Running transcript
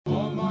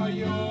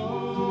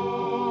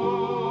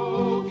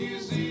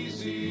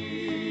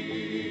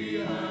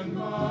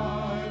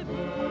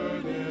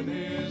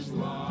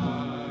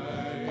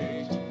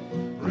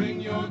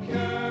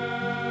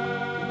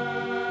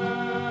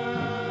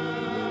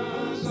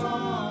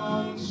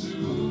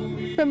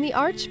From the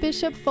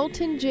Archbishop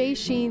Fulton J.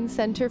 Sheen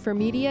Center for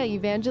Media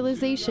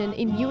Evangelization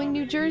in Ewing,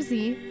 New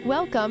Jersey,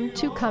 welcome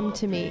to Come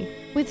to Me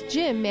with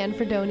Jim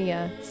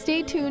Manfredonia.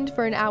 Stay tuned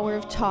for an hour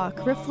of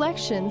talk,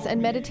 reflections, and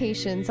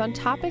meditations on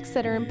topics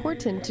that are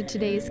important to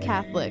today's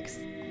Catholics.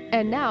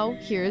 And now,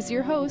 here's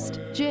your host,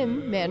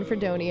 Jim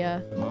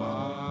Manfredonia.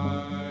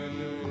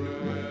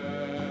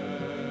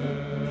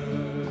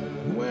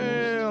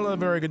 Well, a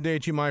very good day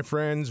to you, my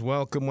friends.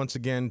 Welcome once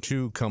again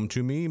to Come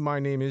to Me. My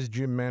name is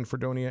Jim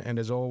Manfredonia, and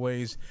as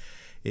always,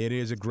 it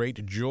is a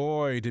great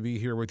joy to be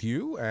here with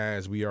you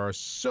as we are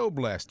so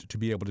blessed to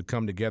be able to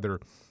come together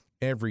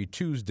every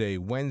Tuesday,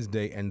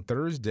 Wednesday, and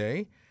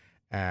Thursday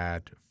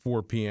at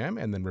 4 p.m.,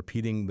 and then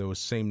repeating those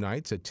same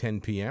nights at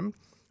 10 p.m.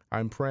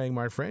 I'm praying,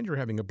 my friend, you're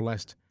having a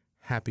blessed,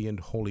 happy, and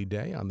holy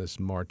day on this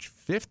March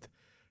 5th,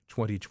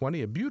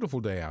 2020. A beautiful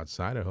day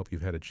outside. I hope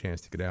you've had a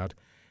chance to get out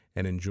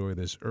and enjoy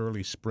this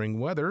early spring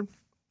weather.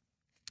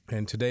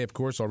 And today, of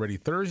course, already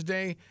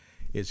Thursday,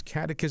 is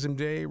Catechism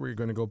Day. We're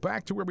going to go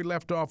back to where we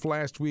left off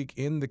last week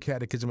in the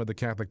Catechism of the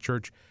Catholic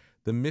Church,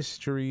 the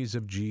mysteries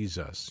of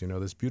Jesus. You know,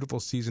 this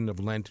beautiful season of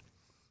Lent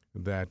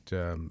that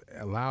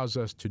allows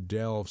us to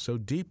delve so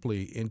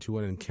deeply into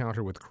an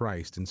encounter with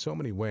Christ in so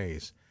many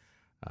ways,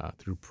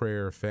 through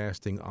prayer,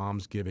 fasting,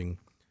 almsgiving,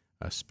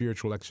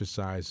 spiritual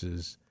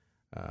exercises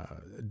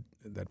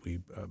that we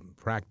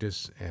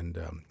practice. And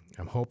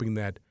I'm hoping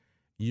that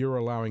you're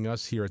allowing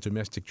us here at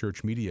Domestic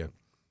Church Media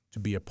to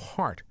be a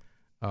part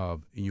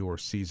of your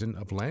season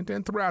of Lent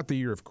and throughout the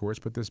year, of course,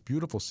 but this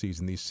beautiful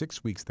season, these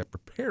 6 weeks that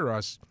prepare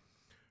us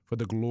for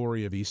the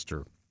glory of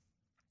Easter.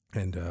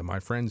 And my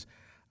friends,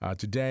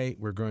 today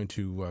we're going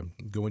to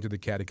go into the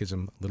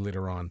Catechism a little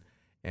later on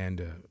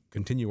and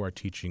continue our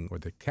teaching, or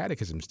the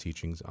Catechism's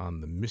teachings,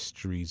 on the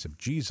mysteries of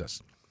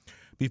Jesus.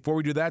 Before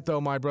we do that, though,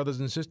 my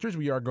brothers and sisters,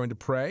 we are going to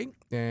pray.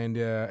 And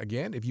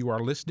again, if you are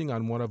listening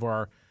on one of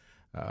our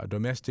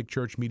Domestic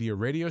Church Media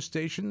radio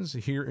stations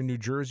here in New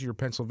Jersey or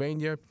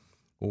Pennsylvania,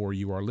 or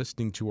you are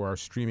listening to our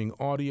streaming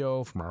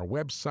audio from our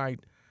website,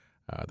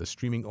 the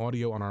streaming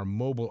audio on our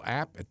mobile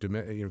app,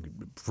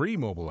 free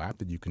mobile app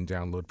that you can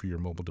download for your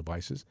mobile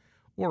devices,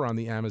 or on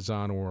the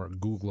Amazon or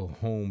Google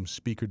Home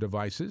speaker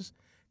devices.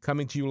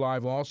 Coming to you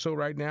live also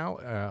right now,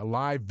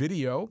 live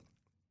video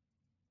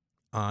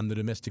on the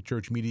Domestic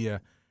Church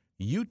Media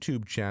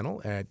YouTube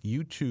channel at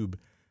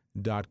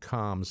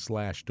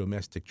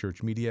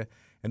youtube.com/domesticchurchmedia,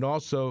 and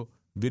also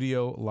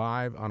video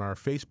live on our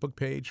Facebook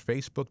page,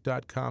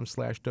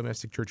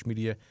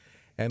 facebook.com/domesticchurchmedia,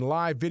 and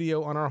live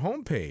video on our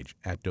homepage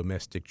at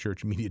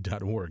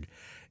domesticchurchmedia.org.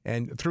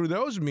 And through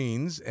those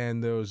means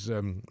and those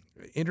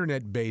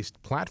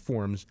internet-based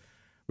platforms,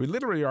 we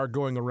literally are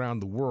going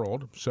around the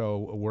world.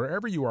 So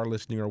wherever you are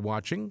listening or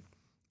watching,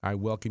 I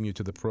welcome you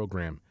to the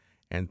program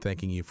and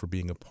thanking you for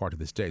being a part of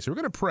this day. So we're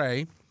going to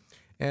pray.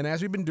 And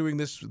as we've been doing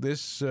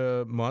this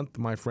month,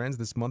 my friends,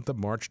 this month of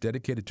March,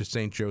 dedicated to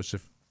St.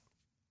 Joseph,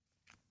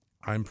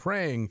 I'm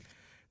praying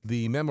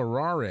the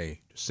Memorare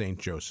to St.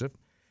 Joseph.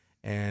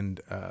 And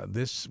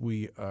this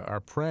we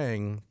are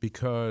praying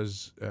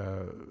because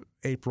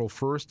April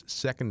 1st,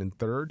 2nd, and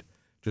 3rd,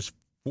 just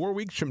 4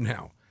 weeks from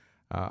now,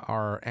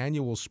 our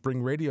annual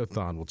Spring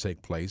Radiothon will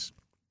take place.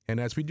 And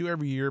as we do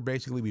every year,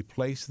 basically we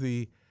place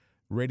the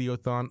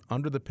Radiothon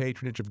under the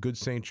patronage of Good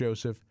St.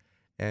 Joseph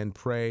and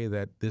pray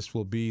that this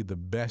will be the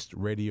best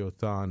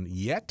Radiothon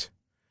yet.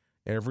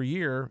 Every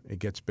year, it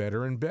gets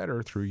better and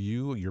better through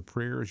you, your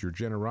prayers, your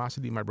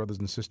generosity, my brothers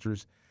and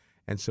sisters.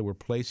 And so we're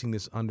placing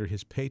this under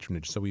his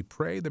patronage. So we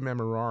pray the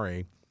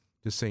Memorare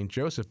to St.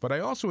 Joseph. But I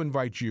also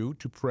invite you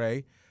to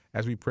pray,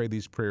 as we pray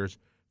these prayers,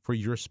 for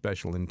your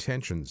special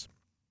intentions.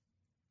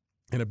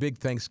 And a big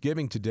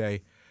Thanksgiving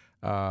today.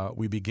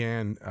 We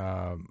began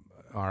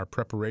our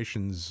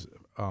preparations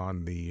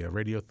on the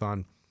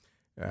Radiothon.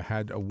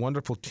 Had a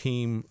wonderful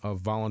team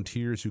of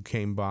volunteers who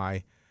came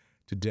by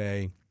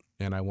today.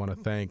 And I want to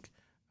thank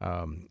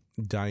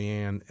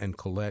Diane and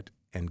Colette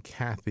and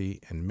Kathy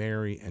and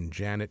Mary and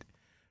Janet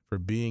for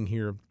being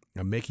here,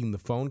 making the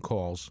phone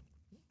calls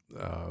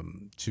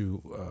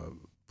to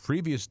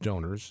previous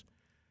donors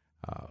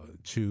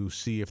to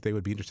see if they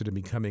would be interested in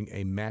becoming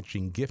a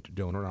matching gift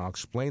donor. And I'll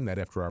explain that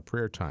after our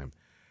prayer time.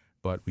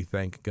 But we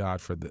thank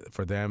God for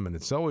them. And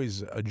it's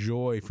always a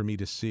joy for me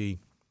to see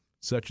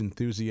such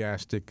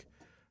enthusiastic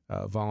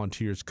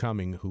volunteers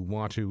coming who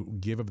want to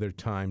give of their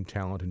time,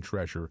 talent, and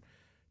treasure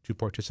to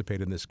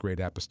participate in this great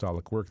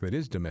apostolic work that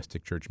is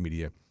Domestic Church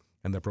Media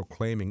and the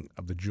proclaiming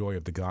of the joy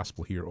of the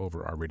gospel here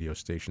over our radio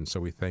station. So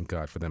we thank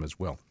God for them as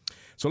well.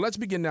 So let's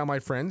begin now, my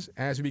friends,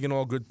 as we begin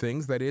all good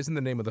things, that is in the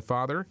name of the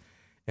Father,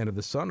 and of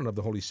the Son, and of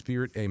the Holy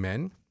Spirit.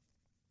 Amen.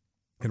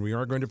 And we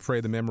are going to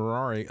pray the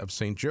Memorare of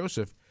St.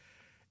 Joseph.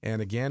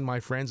 And again, my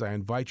friends, I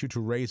invite you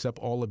to raise up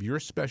all of your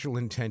special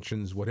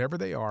intentions, whatever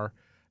they are,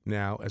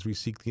 now as we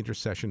seek the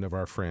intercession of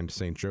our friend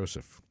St.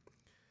 Joseph.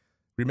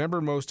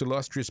 Remember, most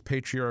illustrious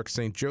Patriarch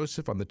St.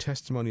 Joseph, on the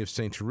testimony of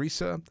St.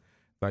 Teresa,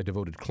 thy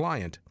devoted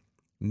client,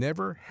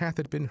 never hath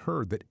it been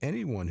heard that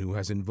anyone who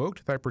has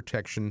invoked thy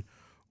protection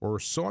or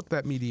sought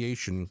that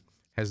mediation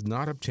has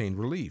not obtained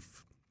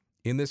relief.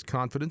 In this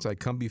confidence, I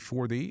come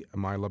before thee,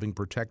 my loving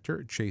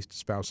protector, chaste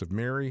spouse of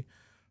Mary,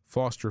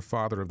 foster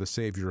father of the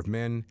Savior of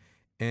men,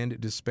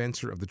 and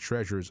dispenser of the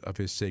treasures of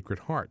his sacred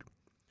heart.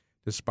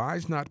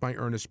 Despise not my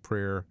earnest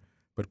prayer,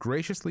 but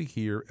graciously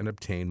hear and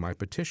obtain my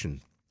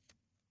petition.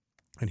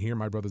 And here,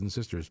 my brothers and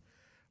sisters,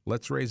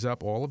 let's raise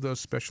up all of those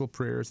special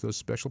prayers, those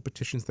special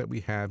petitions that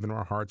we have in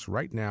our hearts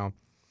right now.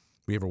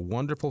 We have a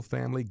wonderful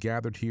family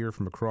gathered here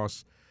from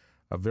across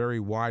a very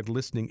wide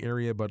listening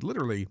area, but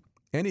literally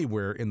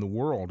anywhere in the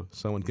world,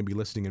 someone can be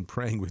listening and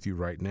praying with you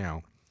right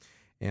now.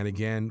 And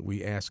again,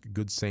 we ask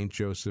good Saint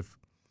Joseph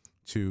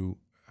to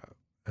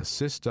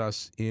assist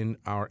us in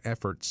our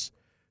efforts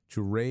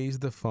to raise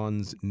the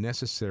funds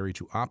necessary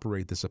to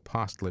operate this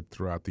apostolate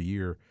throughout the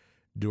year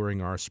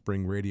during our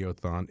spring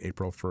radiothon,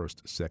 April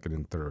 1st, 2nd,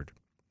 and 3rd.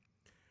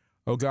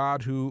 O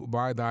God, who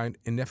by thine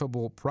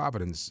ineffable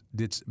providence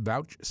didst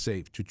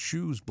vouchsafe to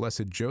choose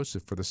blessed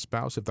Joseph for the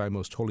spouse of thy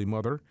most holy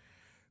mother,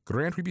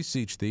 grant, we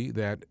beseech thee,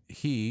 that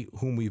he,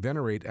 whom we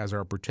venerate as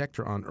our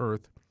protector on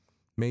earth,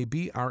 may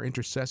be our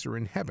intercessor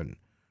in heaven,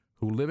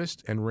 who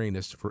livest and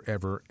reignest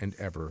forever and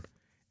ever.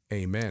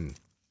 Amen.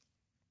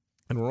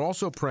 And we're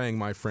also praying,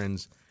 my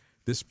friends,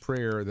 this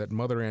prayer that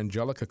Mother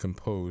Angelica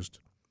composed,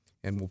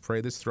 and we'll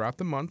pray this throughout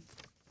the month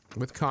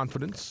with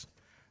confidence.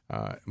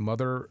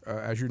 Mother,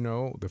 as you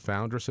know, the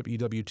foundress of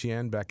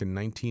EWTN back in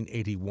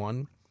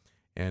 1981,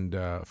 and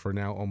for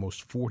now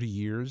almost 40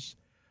 years,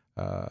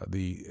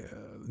 the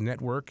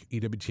network,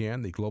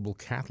 EWTN, the Global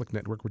Catholic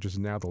Network, which is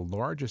now the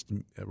largest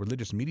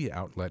religious media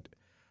outlet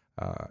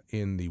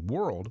in the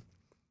world,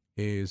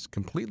 is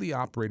completely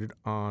operated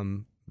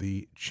on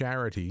the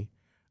charity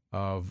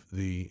of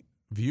the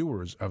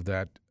viewers of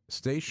that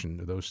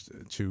station, those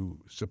to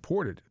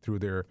support it through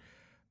their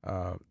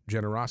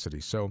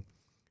generosity. So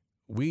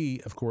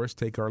we, of course,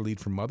 take our lead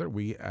from Mother.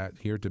 We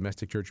here at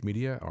Domestic Church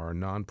Media are a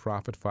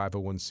nonprofit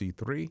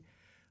 501c3.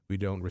 We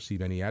don't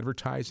receive any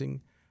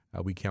advertising.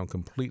 We count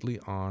completely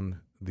on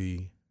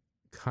the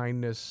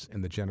kindness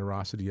and the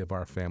generosity of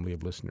our family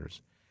of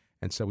listeners.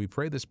 And so we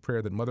pray this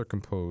prayer that Mother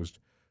composed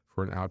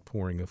for an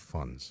outpouring of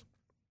funds.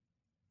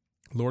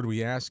 Lord,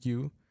 we ask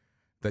you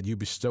that you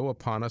bestow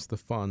upon us the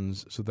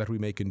funds so that we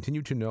may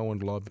continue to know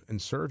and love and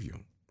serve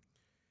you.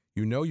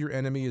 You know your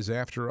enemy is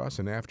after us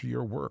and after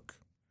your work,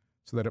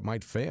 so that it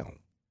might fail.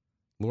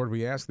 Lord,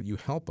 we ask that you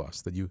help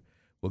us, that you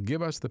will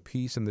give us the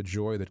peace and the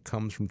joy that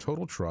comes from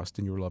total trust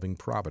in your loving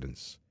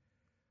providence.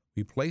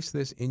 We place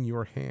this in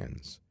your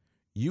hands.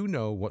 You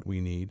know what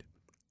we need.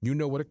 You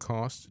know what it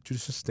costs to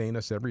sustain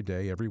us every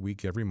day, every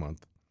week, every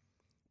month.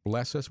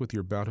 Bless us with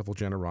your bountiful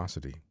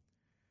generosity.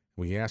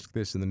 We ask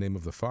this in the name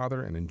of the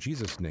Father, and in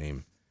Jesus'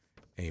 name,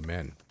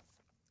 amen.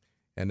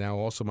 And now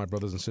also, my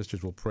brothers and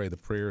sisters, will pray the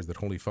prayers that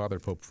Holy Father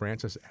Pope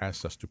Francis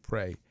asks us to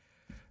pray.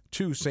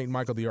 To St.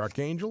 Michael the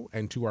Archangel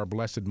and to our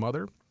Blessed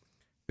Mother,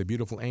 the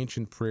beautiful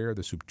ancient prayer,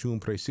 the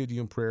Subtuum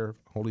Praesidium prayer,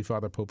 Holy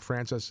Father Pope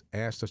Francis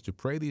asked us to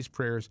pray these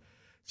prayers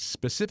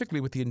specifically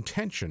with the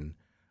intention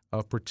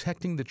of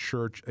protecting the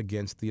Church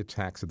against the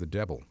attacks of the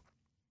devil.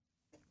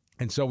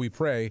 And so we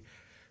pray,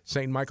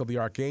 St. Michael the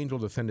Archangel,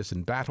 defend us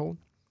in battle,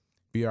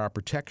 be our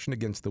protection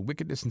against the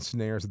wickedness and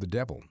snares of the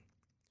devil.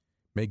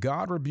 May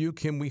God rebuke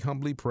him, we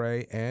humbly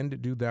pray,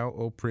 and do thou,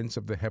 O Prince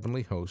of the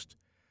heavenly host,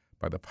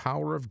 by the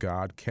power of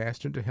God,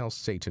 cast into hell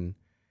Satan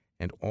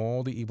and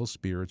all the evil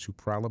spirits who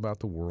prowl about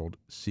the world,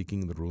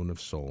 seeking the ruin of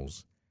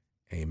souls.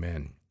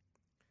 Amen.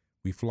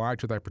 We fly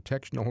to thy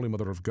protection, O Holy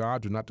Mother of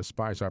God. Do not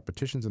despise our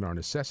petitions and our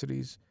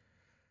necessities,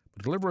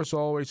 but deliver us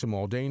always from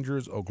all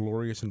dangers, O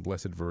glorious and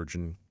blessed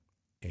Virgin.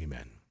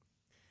 Amen.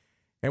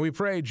 And we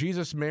pray,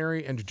 Jesus,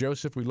 Mary, and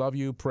Joseph, we love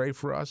you. Pray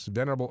for us.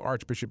 Venerable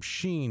Archbishop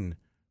Sheen,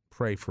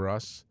 pray for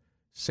us.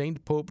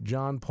 Saint Pope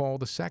John Paul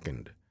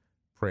II,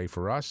 pray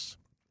for us.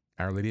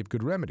 Our Lady of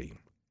Good Remedy,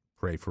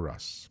 pray for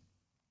us.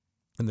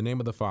 In the name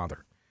of the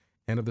Father,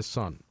 and of the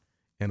Son,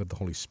 and of the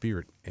Holy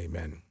Spirit,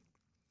 amen.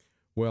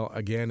 Well,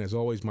 again, as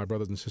always, my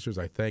brothers and sisters,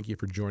 I thank you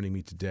for joining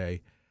me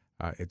today.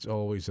 It's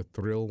always a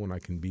thrill when I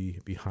can be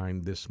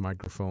behind this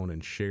microphone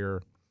and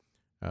share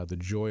the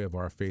joy of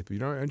our faith. You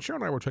know, and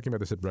Sharon and I were talking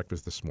about this at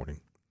breakfast this morning.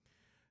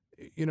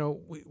 You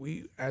know,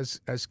 we as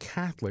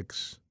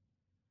Catholics,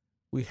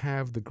 we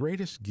have the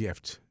greatest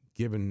gift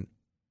given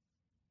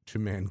to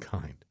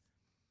mankind.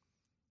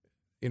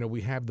 You know,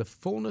 we have the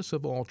fullness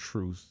of all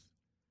truth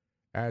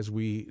as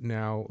we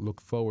now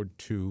look forward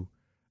to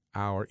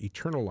our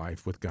eternal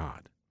life with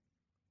God.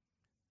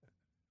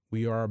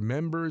 We are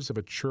members of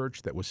a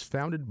church that was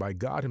founded by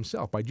God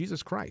himself, by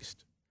Jesus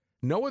Christ.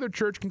 No other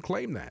church can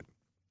claim that.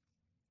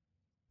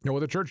 No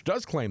other church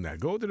does claim that.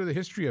 Go to the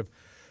history of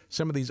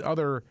some of these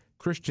other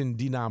Christian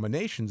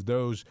denominations,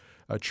 those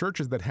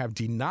churches that have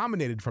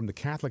denominated from the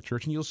Catholic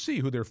Church, and you'll see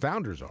who their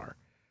founders are.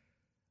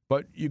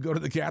 But you go to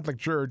the Catholic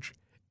Church,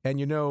 and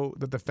you know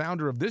that the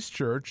founder of this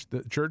church,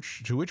 the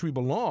church to which we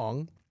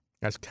belong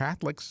as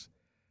Catholics,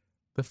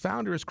 the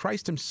founder is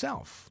Christ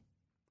himself.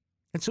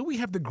 And so we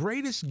have the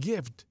greatest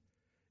gift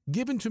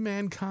given to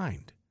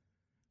mankind,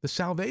 the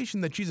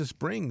salvation that Jesus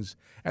brings,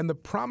 and the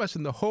promise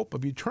and the hope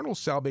of eternal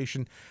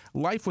salvation,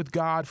 life with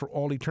God for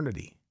all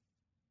eternity.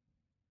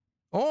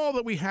 All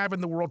that we have in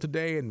the world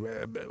today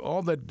and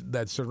all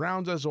that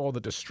surrounds us, all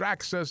that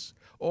distracts us,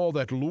 all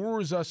that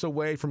lures us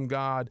away from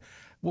God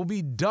will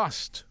be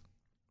dust.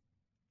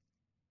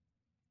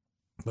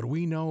 But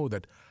we know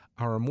that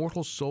our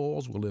immortal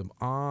souls will live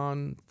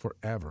on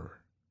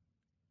forever.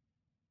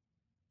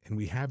 And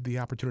we have the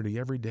opportunity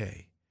every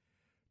day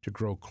to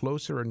grow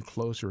closer and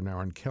closer in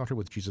our encounter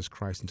with Jesus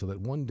Christ until that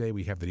one day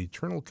we have that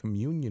eternal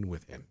communion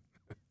with him.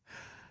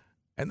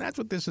 And that's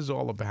what this is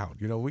all about.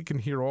 You know, we can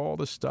hear all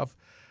this stuff.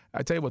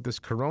 I tell you what, this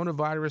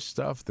coronavirus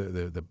stuff,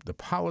 the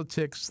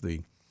politics,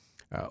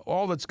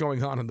 all that's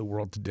going on in the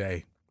world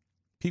today,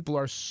 people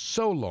are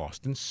so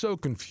lost and so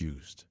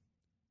confused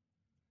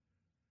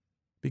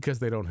because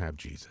they don't have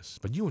Jesus.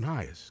 But you and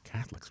I, as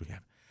Catholics, we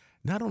have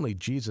not only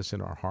Jesus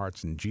in our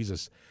hearts and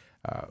Jesus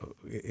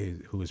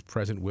who is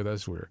present with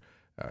us. We're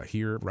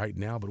here right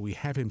now, but we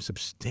have him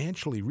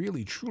substantially,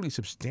 really, truly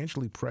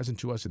substantially present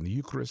to us in the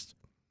Eucharist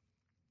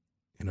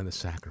and in the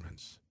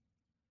sacraments.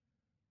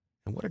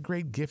 And what a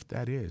great gift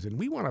that is. And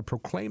we want to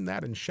proclaim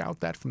that and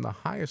shout that from the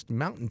highest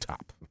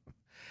mountaintop.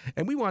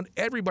 And we want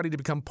everybody to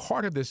become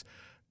part of this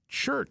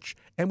church.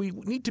 And we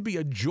need to be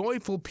a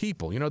joyful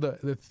people. You know,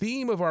 the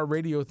theme of our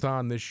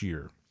Radiothon this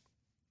year,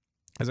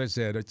 as I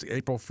said, it's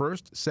April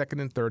 1st,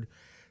 2nd, and 3rd,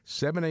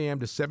 7 a.m.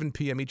 to 7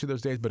 p.m. each of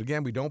those days. But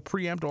again, we don't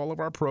preempt all of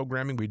our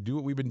programming. We do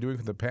what we've been doing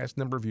for the past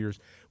number of years.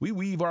 We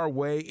weave our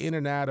way in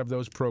and out of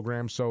those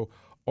programs. So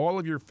all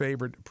of your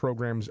favorite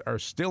programs are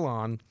still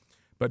on.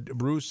 But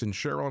Bruce and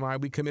Cheryl and I,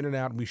 we come in and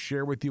out, and we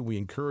share with you. We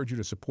encourage you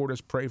to support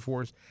us, pray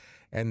for us.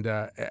 And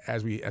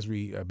as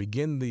we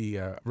begin the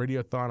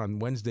Radiothon on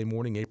Wednesday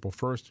morning, April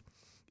 1st,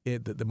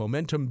 the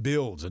momentum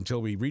builds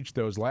until we reach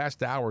those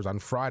last hours on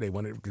Friday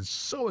when it is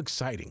so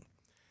exciting,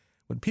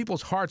 when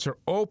people's hearts are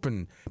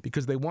open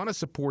because they want to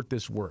support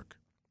this work.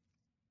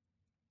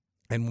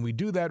 And when we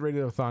do that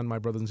Radiothon, my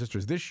brothers and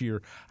sisters, this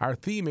year, our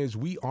theme is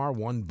We Are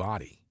One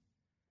Body.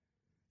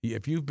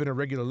 If you've been a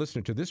regular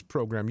listener to this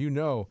program, you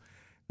know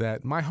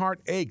that my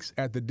heart aches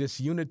at the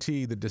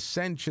disunity, the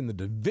dissension, the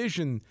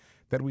division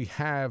that we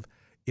have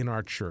in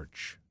our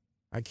church.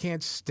 I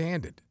can't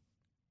stand it.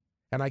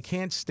 And I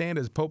can't stand,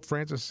 as Pope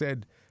Francis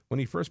said when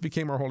he first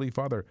became our Holy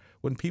Father,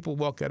 when people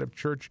walk out of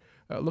church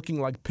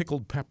looking like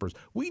pickled peppers.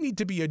 We need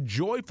to be a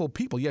joyful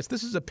people. Yes,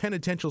 this is a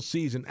penitential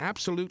season,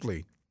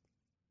 absolutely.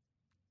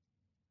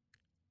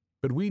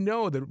 But we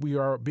know that we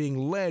are being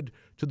led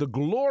to the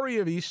glory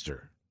of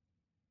Easter,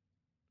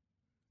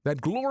 that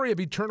glory of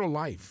eternal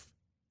life.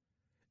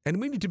 And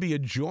we need to be a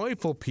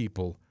joyful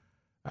people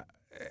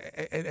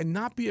and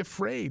not be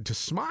afraid to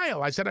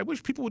smile. I said, I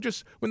wish people would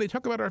just, when they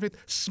talk about our faith,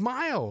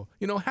 smile.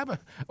 You know,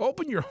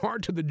 open your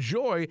heart to the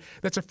joy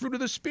that's a fruit of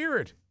the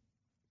Spirit.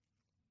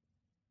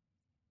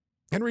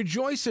 And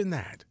rejoice in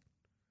that.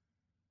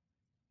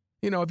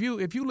 You know, if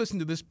you listen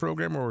to this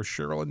program or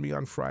Cheryl and me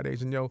on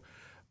Fridays, and you know,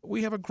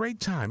 we have a great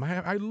time.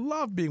 I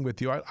love being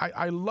with you.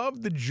 I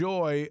love the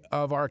joy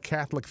of our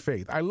Catholic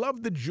faith. I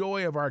love the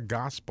joy of our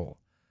gospel.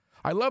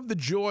 I love the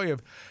joy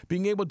of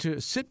being able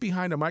to sit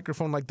behind a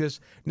microphone like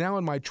this now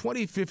in my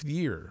 25th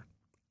year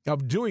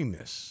of doing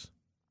this,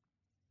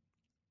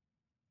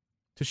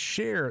 to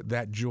share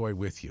that joy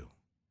with you.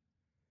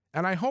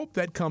 And I hope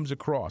that comes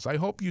across. I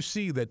hope you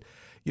see that,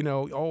 you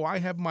know, I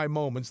have my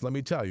moments, let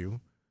me tell you,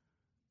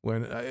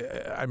 when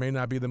I may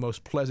not be the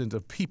most pleasant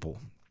of people,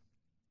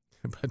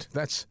 but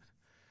that's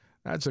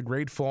a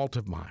great fault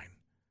of mine.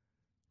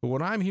 But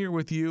when I'm here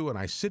with you and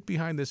I sit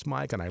behind this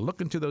mic and I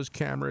look into those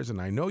cameras and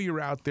I know you're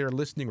out there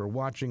listening or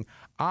watching,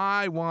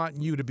 I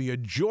want you to be a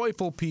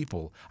joyful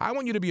people. I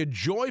want you to be a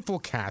joyful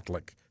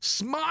Catholic.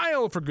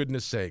 Smile, for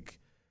goodness sake.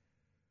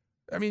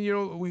 I mean, you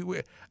know,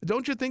 we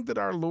don't you think that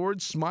our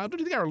Lord smiled? Don't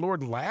you think our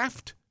Lord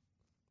laughed?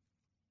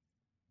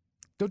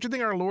 Don't you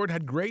think our Lord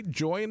had great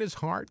joy in his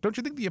heart? Don't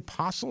you think the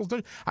apostles,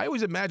 I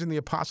always imagine the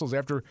apostles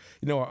after,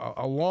 you know,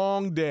 a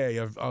long day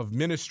of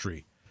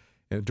ministry,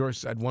 and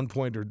at one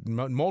point or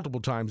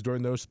multiple times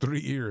during those 3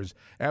 years,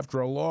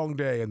 after a long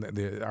day, and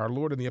our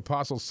Lord and the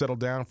apostles settled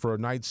down for a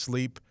night's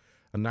sleep,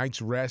 a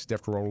night's rest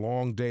after a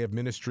long day of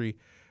ministry,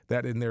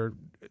 that in their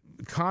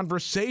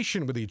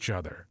conversation with each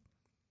other,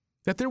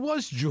 that there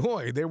was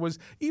joy, there was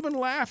even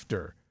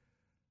laughter,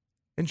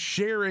 and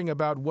sharing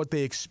about what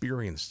they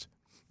experienced.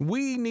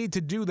 We need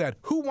to do that.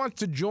 Who wants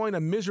to join a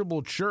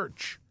miserable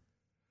church?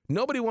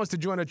 Nobody wants to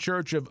join a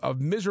church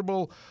of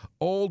miserable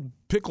old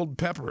pickled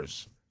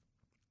peppers.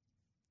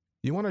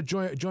 You want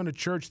to join a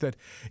church that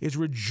is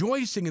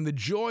rejoicing in the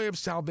joy of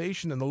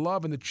salvation and the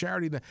love and the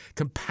charity, the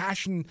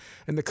compassion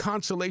and the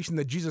consolation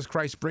that Jesus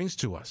Christ brings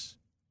to us.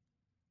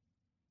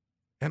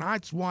 And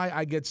that's why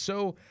I get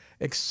so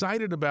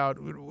excited about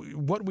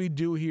what we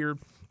do here.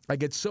 I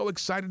get so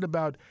excited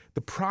about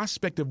the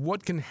prospect of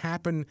what can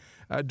happen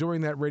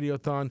during that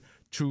Radiothon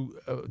to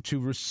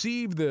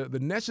receive the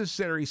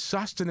necessary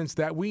sustenance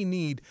that we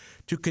need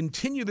to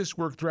continue this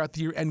work throughout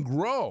the year and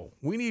grow.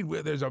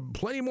 There's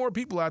plenty more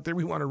people out there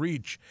we want to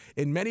reach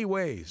in many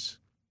ways.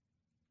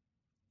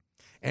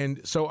 And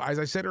so, as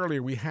I said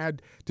earlier, we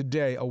had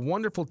today a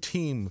wonderful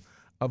team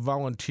of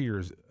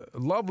volunteers,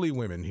 lovely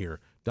women here,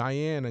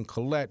 Diane and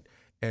Colette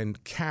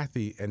and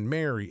Kathy and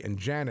Mary and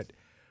Janet,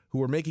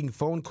 who are making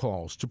phone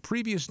calls to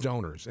previous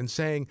donors and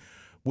saying,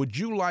 would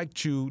you like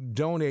to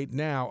donate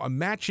now a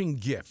matching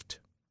gift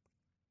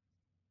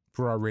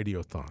for our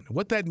Radiothon?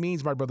 What that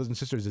means, my brothers and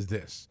sisters, is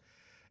this.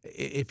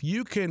 If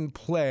you can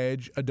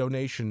pledge a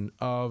donation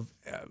of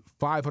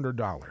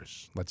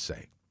 $500, let's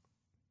say,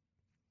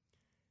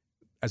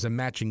 as a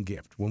matching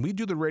gift, when we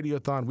do the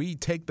Radiothon, we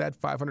take that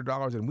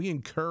 $500 and we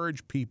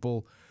encourage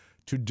people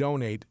to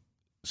donate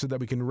so that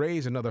we can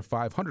raise another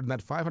 $500, and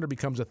that $500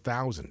 becomes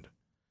 $1,000.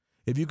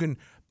 If you can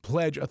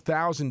pledge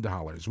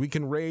 $1,000, we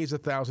can raise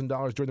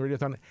 $1,000 during the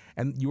Radiothon,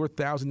 and your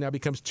 $1,000 now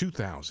becomes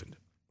 $2,000.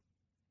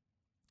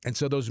 And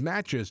so those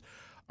matches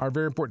are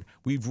very important.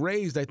 We've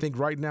raised, I think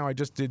right now, I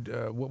just did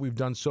what we've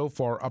done so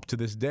far up to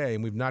this day,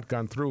 and we've not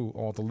gone through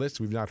all the lists.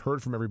 We've not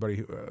heard from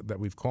everybody that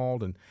we've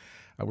called, and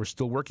we're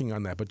still working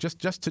on that. But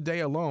just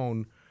today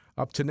alone,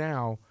 up to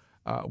now,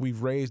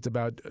 we've raised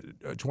about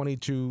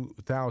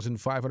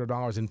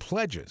 $22,500 in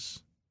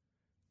pledges,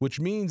 which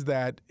means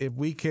that if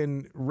we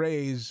can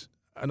raise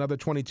another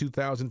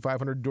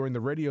 $22,500 during the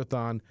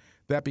Radiothon,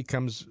 that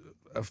becomes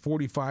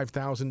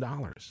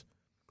 $45,000.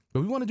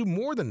 But we want to do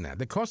more than that.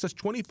 That costs us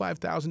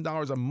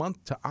 $25,000 a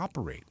month to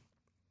operate.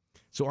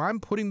 So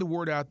I'm putting the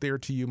word out there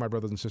to you, my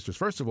brothers and sisters.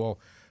 First of all,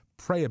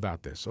 pray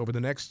about this over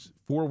the next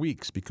 4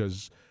 weeks,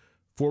 because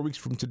 4 weeks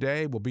from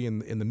today, we'll be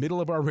in the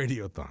middle of our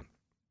Radiothon.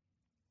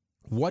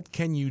 What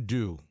can you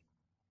do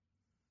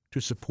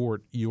to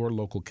support your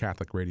local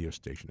Catholic radio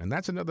station? And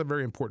that's another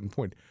very important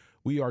point.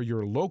 We are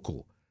your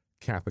local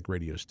Catholic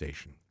radio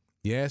station.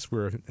 Yes,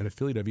 we're an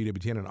affiliate of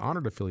EWTN, an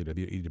honored affiliate of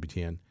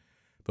EWTN,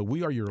 but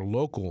we are your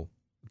local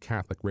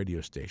Catholic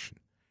radio station.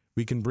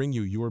 We can bring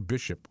you your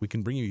bishop. We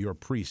can bring you your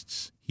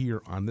priests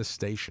here on this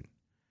station.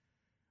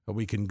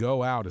 We can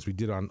go out, as we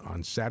did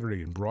on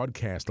Saturday, and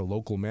broadcast a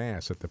local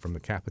mass from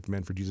the Catholic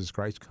Men for Jesus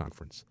Christ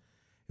Conference.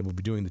 And we'll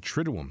be doing the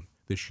Triduum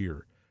this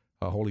year,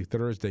 Holy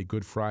Thursday,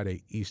 Good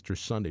Friday, Easter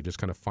Sunday, just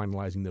kind of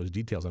finalizing those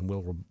details on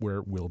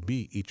where we'll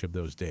be each of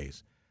those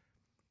days.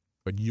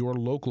 But your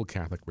local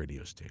Catholic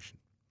radio station.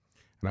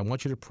 And I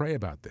want you to pray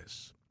about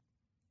this.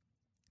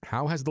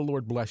 How has the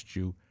Lord blessed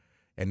you?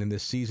 And in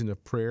this season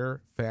of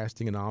prayer,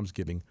 fasting, and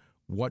almsgiving,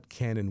 what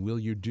can and will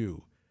you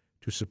do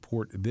to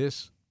support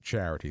this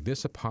charity,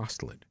 this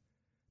apostolate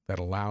that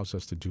allows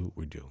us to do what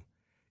we do?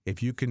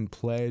 If you can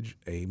pledge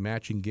a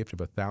matching gift of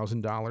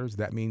 $1,000,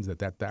 that means that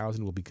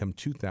 $1,000 will become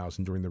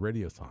 $2,000 during the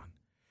Radiothon.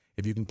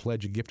 If you can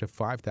pledge a gift of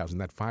 $5,000,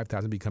 that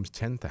 $5,000 becomes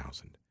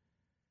 $10,000.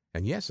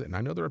 And yes, and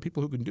I know there are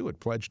people who can do it,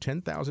 pledge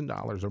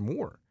 $10,000 or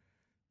more.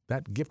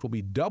 That gift will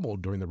be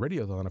doubled during the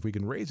Radiothon if we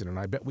can raise it, and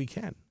I bet we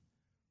can.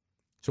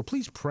 So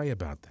please pray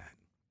about that.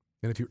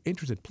 And if you're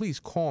interested, please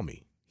call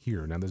me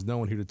here. Now, there's no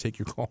one here to take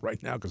your call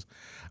right now because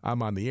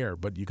I'm on the air,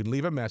 but you can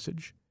leave a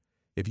message.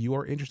 If you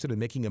are interested in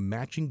making a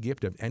matching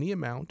gift of any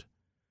amount,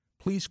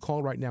 please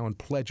call right now and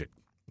pledge it.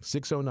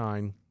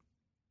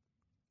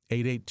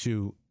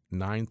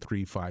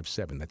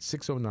 609-882-9357. That's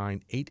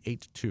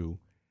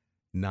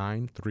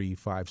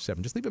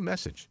 609-882-9357. Just leave a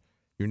message,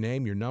 your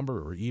name, your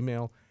number, or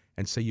email,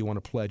 and say you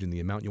want to pledge and the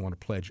amount you want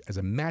to pledge as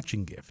a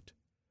matching gift,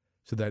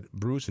 so that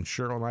Bruce and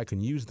Cheryl and I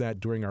can use that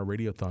during our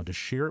Radiothon to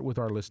share it with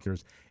our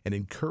listeners and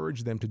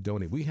encourage them to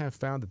donate. We have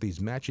found that these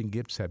matching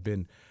gifts have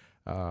been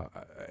a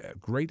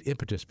great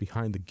impetus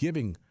behind the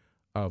giving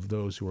of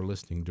those who are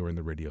listening during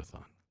the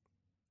Radiothon.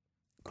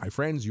 My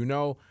friends, you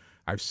know,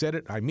 I've said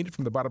it, I mean it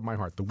from the bottom of my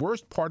heart. The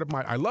worst part of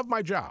I love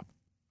my job.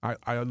 I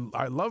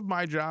love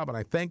my job, and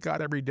I thank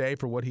God every day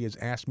for what He has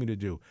asked me to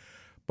do.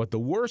 But the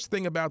worst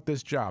thing about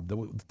this job,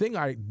 the thing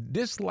I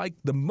dislike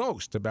the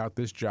most about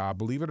this job,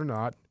 believe it or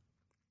not,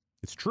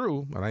 it's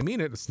true, and I mean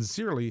it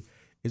sincerely,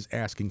 is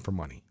asking for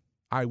money.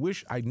 I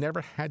wish I never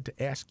had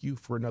to ask you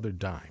for another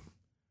dime.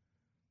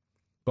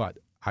 But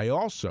I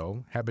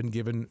also have been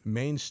given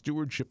main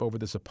stewardship over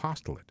this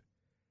apostolate.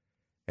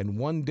 And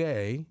one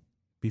day,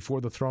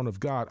 before the throne of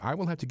God, I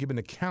will have to give an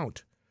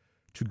account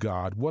to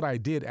God what I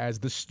did as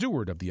the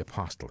steward of the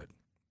apostolate.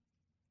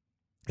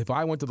 If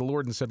I went to the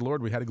Lord and said,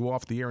 Lord, we had to go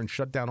off the air and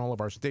shut down all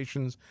of our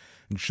stations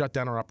and shut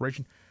down our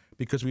operation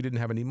because we didn't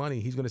have any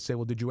money, He's going to say,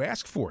 well, did you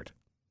ask for it?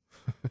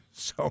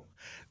 So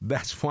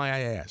that's why I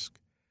ask.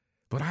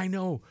 But I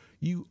know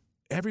you,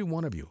 every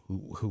one of you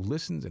who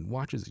listens and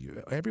watches,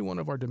 every one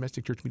of our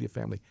domestic church media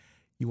family,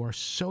 you are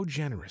so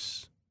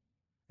generous.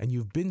 And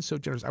you've been so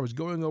generous. I was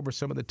going over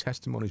some of the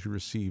testimonies we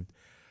received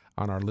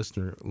on our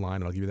listener line,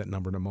 and I'll give you that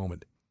number in a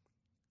moment.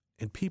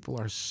 And people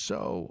are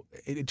so,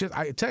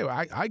 I tell you,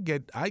 I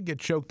get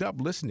choked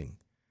up listening,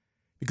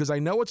 because I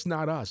know it's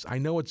not us. I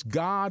know it's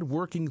God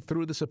working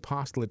through this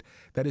apostolate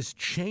that is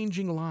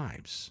changing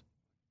lives,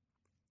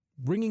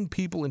 bringing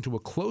people into a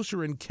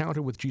closer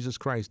encounter with Jesus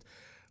Christ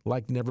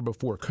like never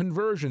before.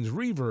 Conversions,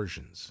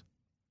 reversions.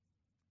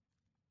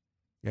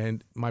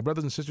 And my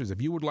brothers and sisters, if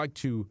you would like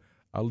to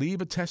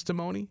leave a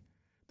testimony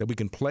that we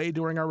can play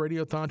during our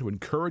Radiothon to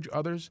encourage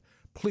others,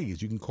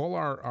 please, you can call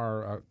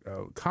our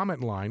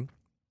comment line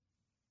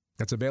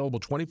that's available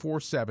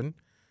 24/7.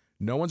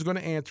 No one's going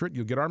to answer it.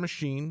 You'll get our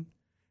machine.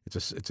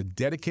 It's a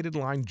dedicated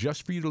line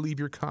just for you to leave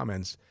your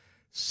comments.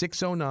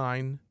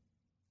 609.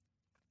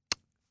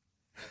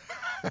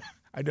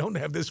 I don't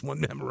have this one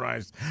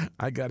memorized.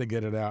 I got to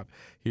get it out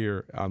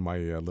here on my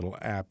little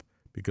app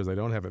because I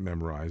don't have it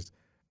memorized.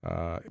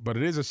 But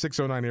it is a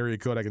 609 area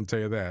code, I can tell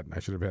you that. I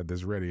should have had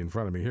this ready in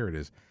front of me. Here it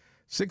is.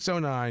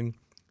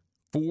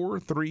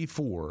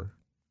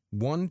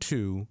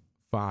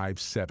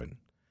 609-434-1257.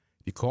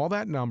 You call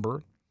that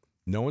number.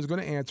 No one's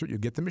going to answer it. You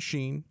get the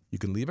machine. You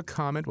can leave a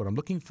comment. What I'm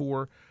looking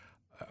for,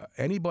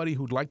 anybody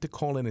who'd like to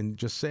call in and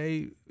just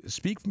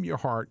speak from your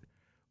heart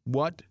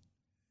what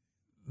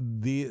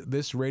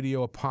this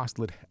radio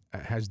apostolate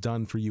has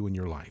done for you in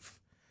your life.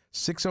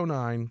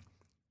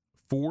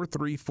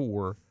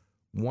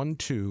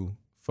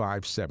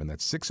 609-434-1257.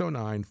 That's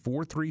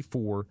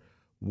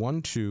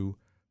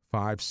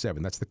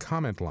 609-434-1257. That's the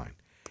comment line.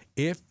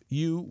 If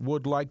you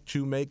would like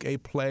to make a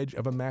pledge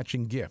of a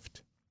matching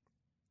gift,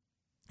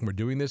 we're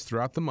doing this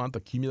throughout the month,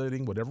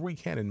 accumulating whatever we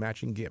can in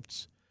matching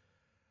gifts.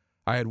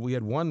 We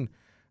had one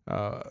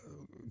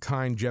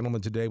kind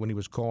gentleman today when he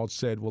was called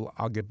said, well,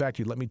 I'll get back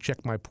to you. Let me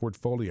check my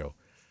portfolio.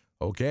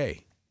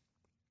 Okay.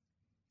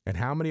 And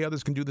how many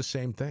others can do the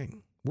same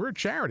thing? We're a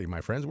charity, my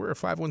friends. We're a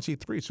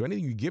 501c3, so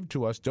anything you give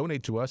to us,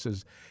 donate to us,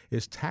 is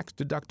tax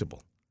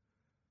deductible.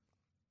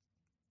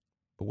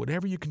 But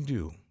whatever you can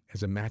do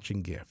as a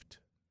matching gift,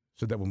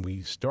 so that when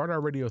we start our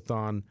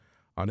radiothon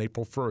on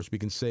April 1st, we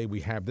can say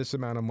we have this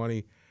amount of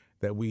money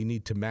that we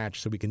need to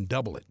match so we can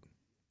double it.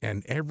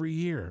 And every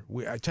year,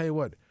 I tell you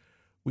what,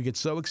 we get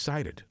so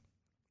excited.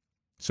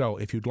 So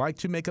if you'd like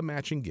to make a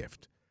matching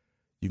gift,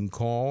 you can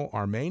call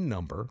our main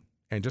number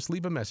and just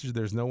leave a message.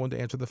 There's no one to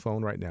answer the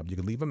phone right now, but you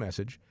can leave a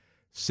message,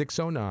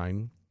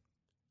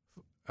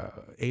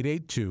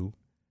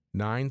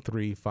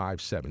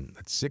 609-882-9357.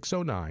 That's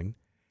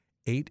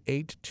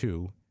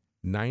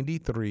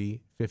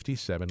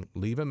 609-882-9357.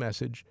 Leave a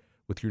message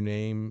with your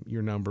name,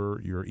 your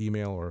number, your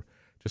email, or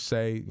just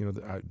say,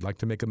 I'd like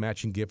to make a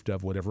matching gift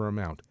of whatever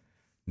amount.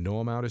 No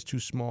amount is too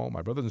small.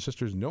 My brothers and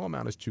sisters, no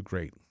amount is too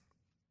great.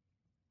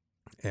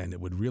 And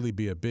it would really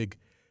be a big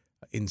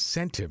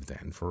incentive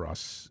then for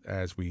us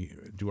as we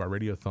do our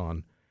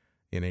radiothon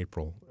in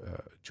April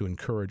to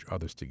encourage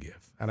others to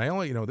give. And I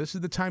only, this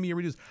is the time of year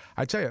we do.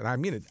 I tell you, and I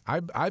mean it.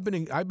 I've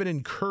been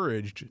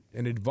encouraged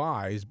and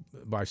advised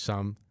by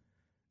some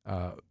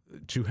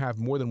to have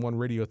more than one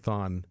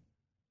radiothon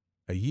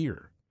a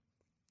year,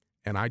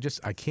 and I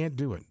can't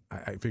do it.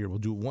 I figure we'll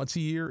do it once a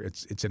year.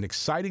 It's an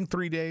exciting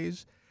 3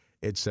 days.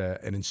 It's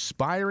an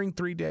inspiring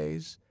 3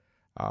 days,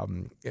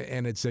 and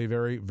it's a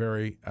very,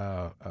 very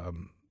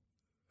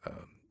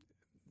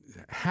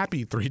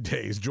happy 3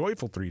 days,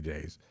 joyful 3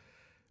 days,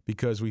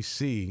 because we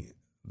see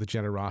the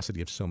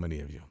generosity of so many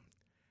of you.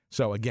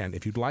 So again,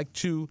 if you'd like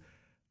to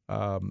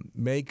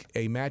make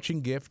a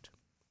matching gift,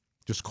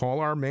 just call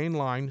our main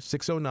line,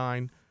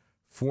 609-882-9357.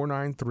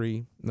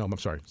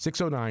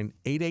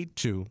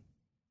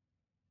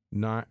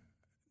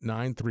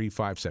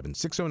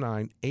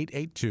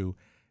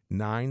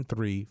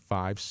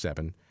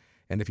 609-882-9357.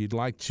 And if you'd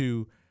like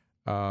to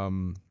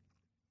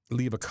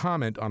leave a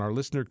comment on our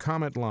listener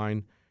comment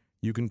line,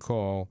 you can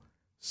call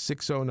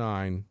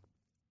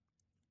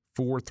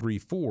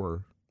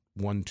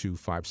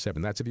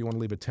 609-434-1257. That's if you want to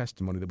leave a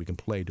testimony that we can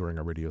play during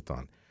our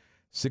radiothon.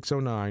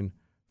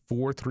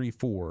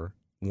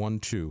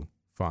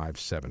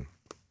 609-434-1257.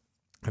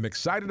 I'm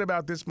excited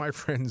about this, my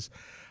friends.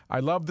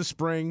 I love the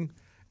spring,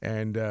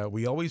 and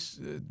we always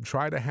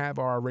try to have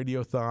our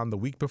radiothon the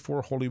week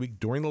before Holy Week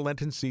during the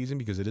Lenten season,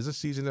 because it is a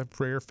season of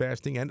prayer,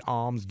 fasting, and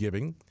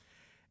almsgiving.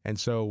 And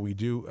so we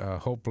do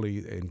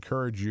hopefully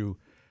encourage you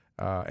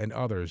and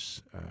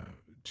others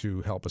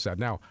to help us out.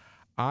 Now,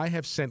 I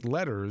have sent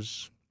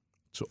letters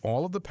to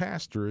all of the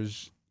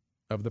pastors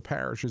of the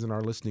parishes in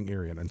our listening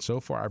area, and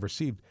so far I've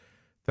received,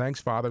 thanks,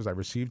 fathers, I've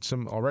received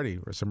some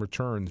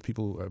returns,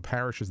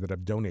 parishes that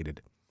have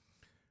donated.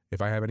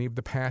 If I have any of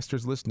the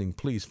pastors listening,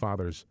 please,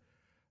 fathers,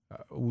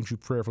 won't you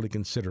prayerfully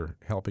consider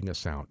helping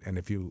us out? And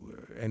if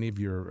any of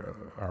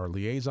our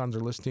liaisons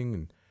are listening,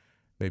 and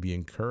maybe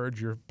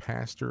encourage your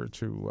pastor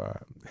to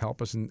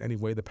help us in any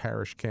way the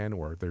parish can,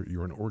 or if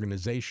you're an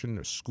organization,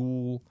 a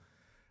school,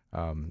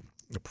 a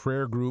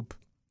prayer group,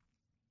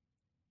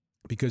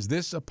 because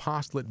this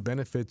apostolate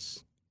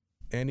benefits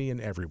any and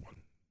everyone,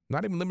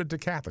 not even limited to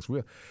Catholics.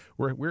 We're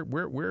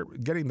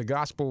getting the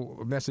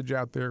gospel message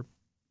out there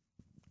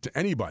to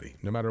anybody,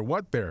 no matter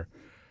what their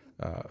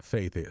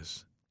faith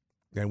is.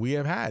 And we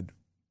have had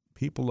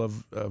people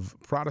of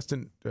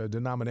Protestant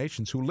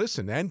denominations who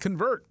listen and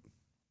convert.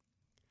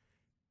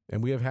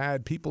 And we have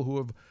had people who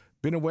have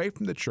been away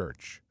from the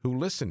church who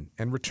listen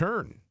and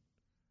return.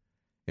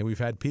 And we've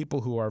had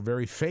people who are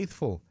very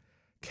faithful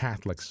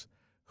Catholics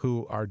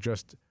who are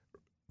just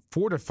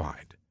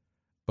fortified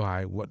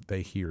by what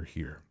they hear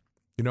here.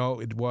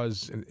 It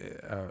was in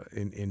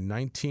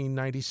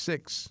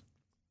 1996,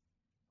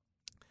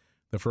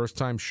 the first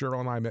time Cheryl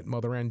and I met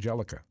Mother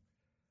Angelica.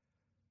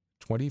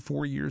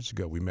 24 years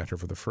ago, we met her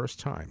for the first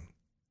time.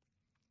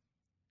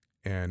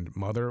 And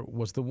Mother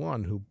was the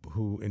one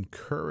who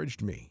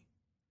encouraged me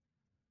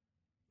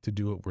to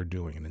do what we're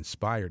doing and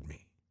inspired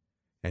me.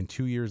 And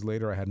 2 years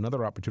later, I had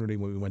another opportunity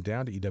when I went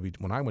down to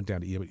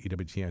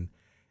EWTN,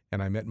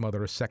 and I met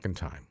Mother a second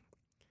time.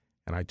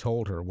 And I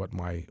told her what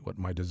my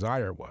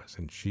desire was,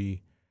 and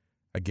she,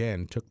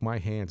 again, took my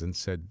hands and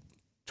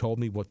told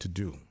me what to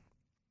do.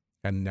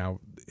 And now,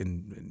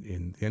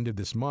 in the end of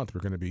this month,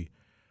 we're going to be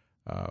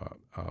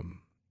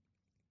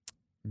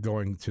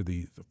going to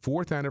the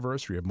 4th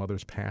anniversary of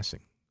Mother's passing.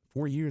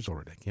 4 years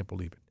already. I can't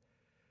believe it.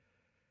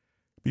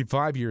 Be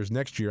 5 years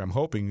next year. I'm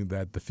hoping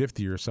that the 5th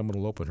year, someone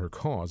will open her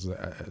cause.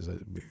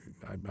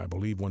 I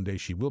believe one day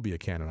she will be a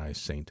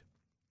canonized saint.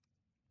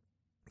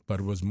 But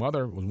it was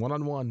Mother, it was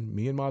one-on-one,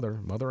 me and Mother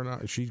and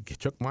I. She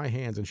took my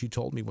hands and she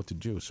told me what to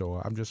do.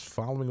 So I'm just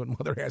following what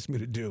Mother asked me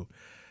to do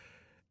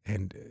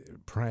and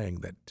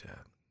praying that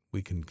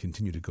we can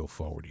continue to go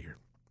forward here.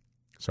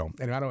 So,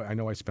 and I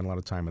know I spent a lot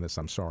of time on this.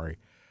 I'm sorry.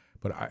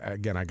 But I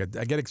get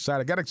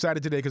excited. I got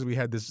excited today because we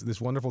had this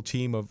wonderful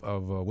team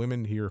of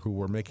women here who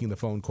were making the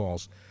phone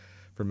calls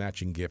for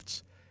matching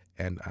gifts.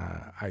 And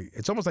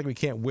it's almost like we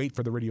can't wait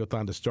for the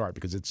Radiothon to start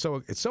because it's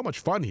so much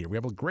fun here. We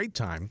have a great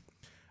time.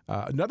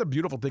 Another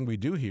beautiful thing we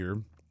do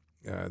here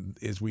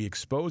is we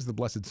expose the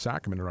Blessed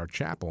Sacrament in our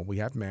chapel. We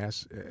have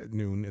Mass at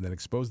noon and then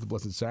expose the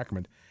Blessed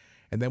Sacrament.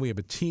 And then we have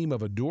a team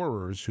of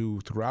adorers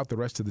who, throughout the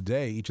rest of the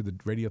day, each of the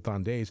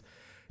Radiothon days,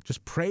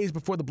 just prays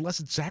before the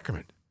Blessed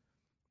Sacrament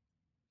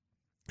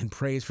and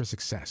prays for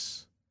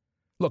success.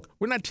 Look,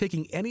 we're not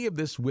taking any of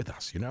this with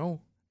us,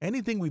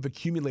 Anything we've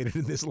accumulated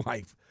in this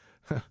life,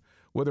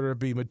 whether it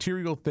be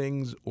material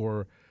things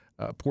or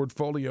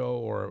portfolio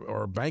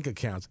or bank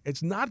accounts,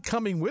 it's not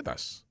coming with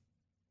us.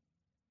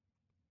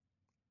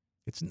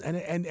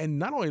 And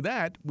not only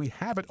that, we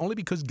have it only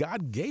because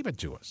God gave it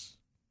to us.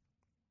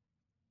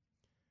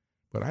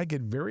 But I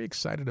get very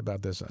excited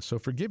about this. So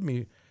forgive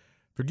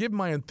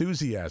my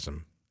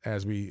enthusiasm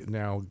as we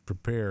now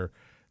prepare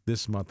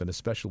this month in a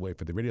special way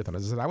for the Radiothon.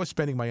 As I said, I was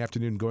spending my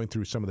afternoon going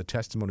through some of the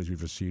testimonies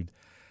we've received,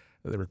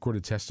 the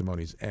recorded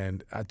testimonies,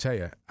 and I tell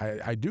you,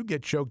 I do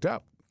get choked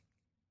up.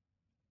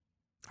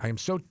 I am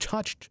so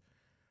touched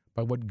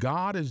by what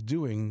God is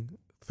doing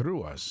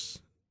through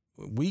us,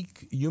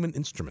 weak human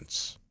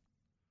instruments.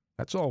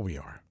 That's all we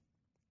are.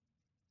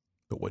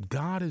 But what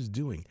God is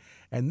doing,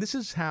 and this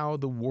is how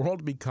the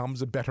world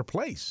becomes a better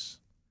place.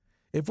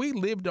 If we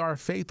lived our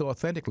faith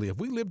authentically, if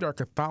we lived our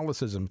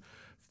Catholicism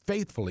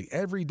faithfully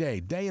every day,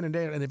 day in and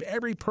day out, and if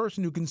every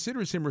person who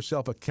considers him or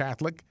herself a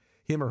Catholic,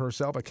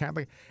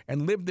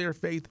 and lived their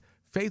faith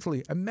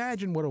faithfully,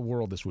 imagine what a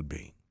world this would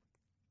be.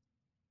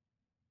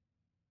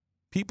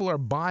 People are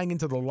buying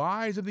into the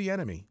lies of the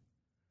enemy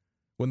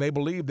when they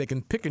believe they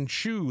can pick and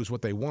choose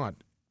what they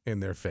want in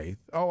their faith.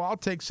 Oh, I'll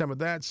take some of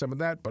that,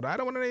 but I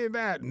don't want any of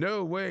that.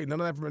 No way, none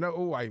of that for me.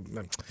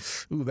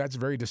 No, that's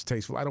very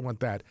distasteful. I don't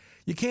want that.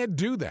 You can't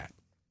do that.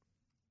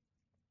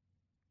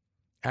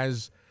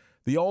 As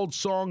the old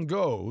song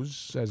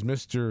goes, as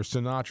Mr.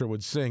 Sinatra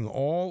would sing,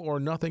 all or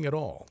nothing at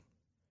all.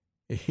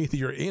 Either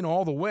you're in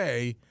all the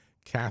way,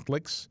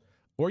 Catholics,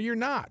 or you're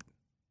not.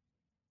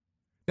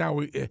 Now,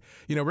 we're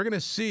going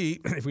to see,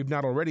 if we've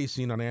not already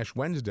seen on Ash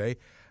Wednesday,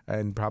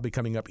 and probably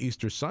coming up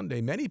Easter Sunday,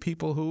 many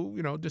people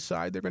who,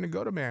 decide they're going to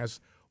go to Mass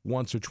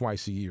once or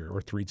twice a year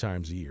or 3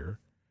 times a year.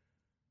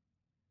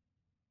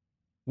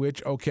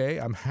 Which, okay,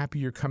 I'm happy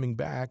you're coming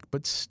back,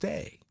 but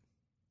stay.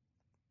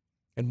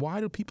 And why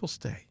do people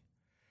stay?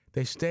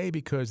 They stay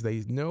because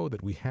they know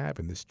that we have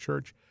in this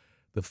church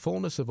the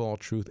fullness of all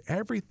truth,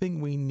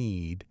 everything we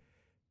need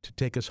to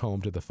take us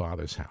home to the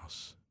Father's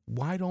house.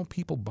 Why don't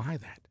people buy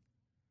that?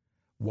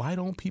 Why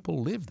don't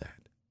people live that?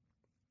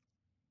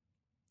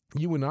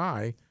 You and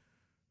I,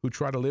 who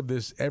try to live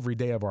this every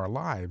day of our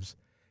lives,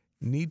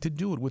 need to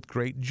do it with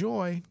great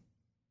joy.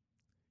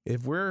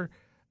 If we're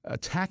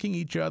attacking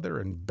each other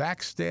and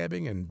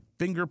backstabbing and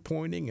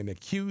finger-pointing and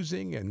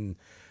accusing and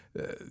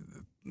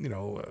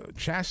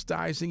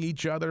chastising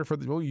each other for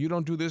you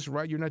don't do this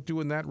right, you're not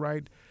doing that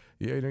right.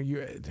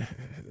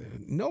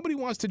 Nobody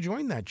wants to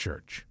join that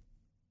church.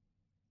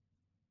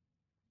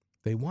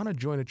 They want to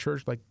join a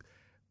church like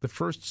the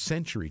first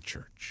century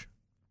church.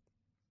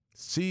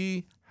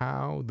 See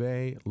how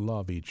they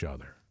love each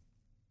other.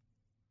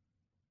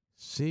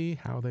 See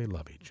how they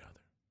love each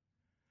other.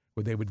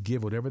 Where they would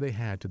give whatever they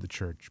had to the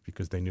church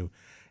because they knew.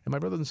 And my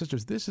brothers and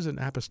sisters, this is an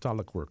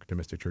apostolic work to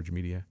Mr. Church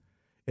Media.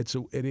 It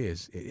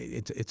is.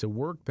 It's a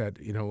work that,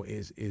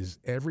 is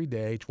every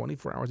day,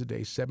 24 hours a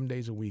day, 7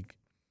 days a week,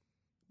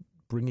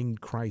 bringing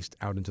Christ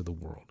out into the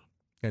world.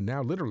 And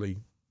now literally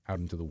out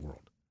into the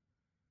world.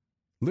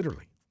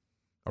 Literally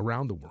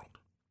around the world.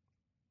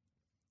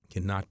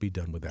 Cannot be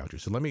done without you.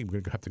 So we're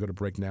going to have to go to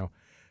break now.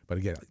 But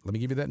again, let me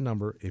give you that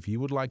number. If you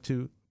would like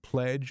to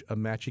pledge a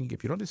matching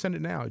gift, you don't have to send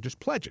it now, just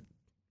pledge it.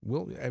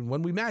 And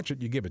when we match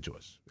it, you give it to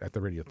us at the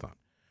Radiothon.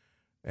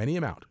 Any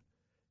amount.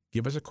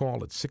 Give us a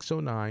call at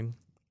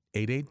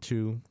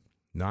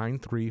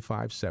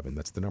 609-882-9357.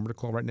 That's the number to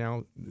call right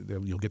now.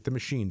 You'll get the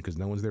machine because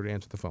no one's there to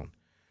answer the phone.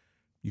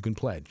 You can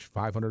pledge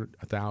 500,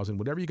 1,000,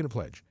 whatever you can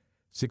pledge.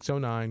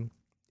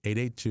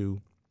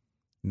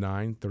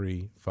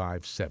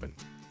 609-882-9357.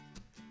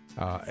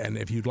 And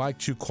if you'd like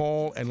to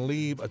call and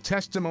leave a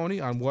testimony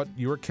on what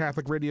your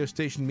Catholic radio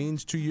station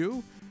means to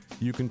you,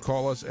 you can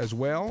call us as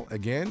well.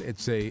 Again,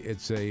 it's a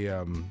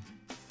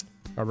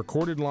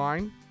recorded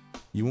line.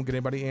 You won't get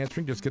anybody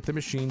answering. Just get the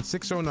machine,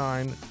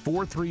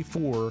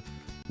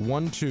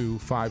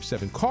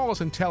 609-434-1257. Call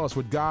us and tell us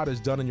what God has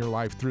done in your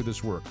life through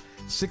this work.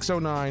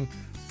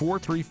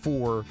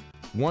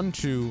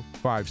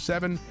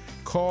 609-434-1257.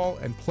 Call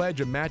and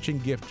pledge a matching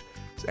gift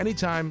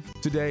anytime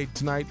today,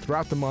 tonight,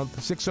 throughout the month,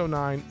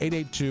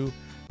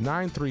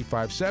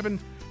 609-882-9357.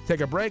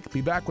 Take a break.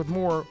 Be back with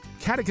more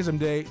Catechism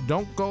Day.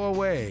 Don't go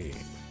away.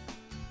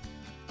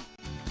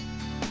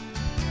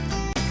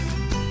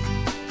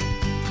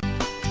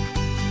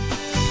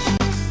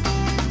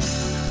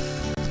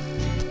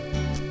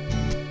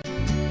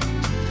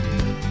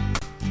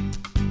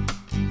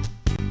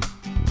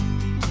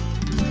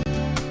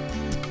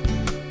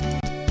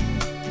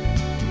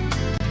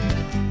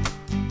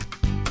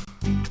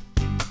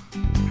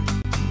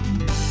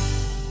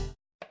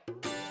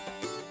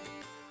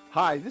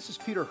 Hi, this is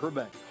Peter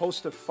Herbeck,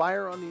 host of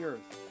Fire on the Earth,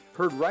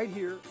 heard right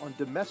here on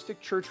Domestic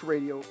Church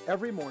Radio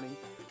every morning,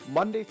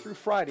 Monday through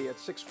Friday at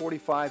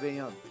 6:45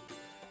 a.m.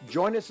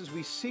 Join us as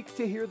we seek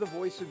to hear the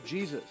voice of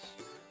Jesus,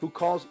 who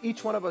calls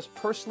each one of us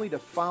personally to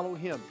follow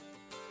him,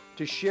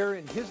 to share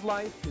in his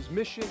life, his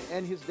mission,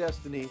 and his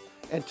destiny,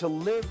 and to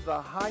live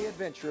the high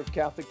adventure of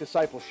Catholic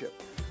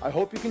discipleship. I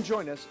hope you can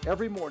join us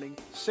every morning,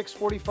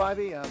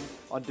 6:45 a.m.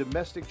 on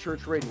Domestic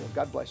Church Radio.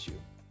 God bless you.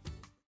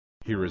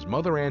 Here is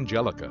Mother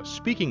Angelica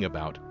speaking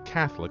about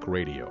Catholic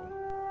radio.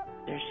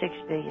 There's 6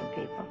 billion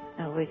people,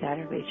 and we got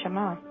to reach them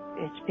all.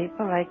 It's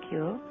people like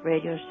you,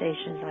 radio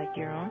stations like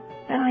your own,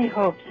 and I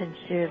hope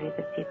sincerely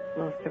that people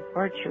will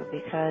support you,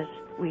 because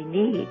we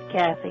need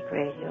Catholic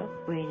radio,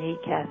 we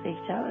need Catholic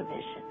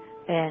television,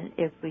 and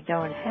if we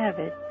don't have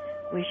it,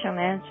 we shall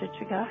answer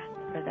to God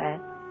for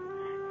that,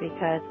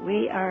 because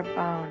we are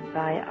bound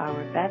by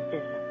our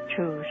baptism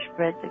to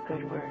spread the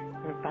good word.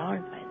 We're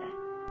bound by that.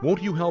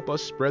 Won't you help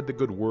us spread the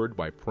good word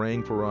by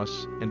praying for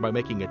us and by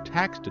making a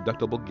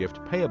tax-deductible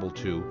gift payable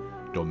to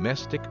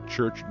Domestic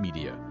Church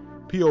Media,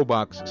 P.O.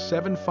 Box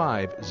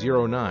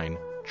 7509,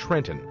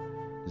 Trenton,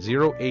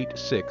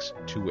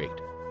 08628,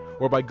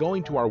 or by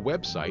going to our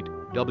website,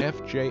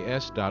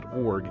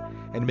 wfjs.org,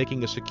 and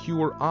making a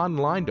secure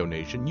online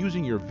donation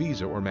using your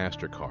Visa or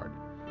MasterCard.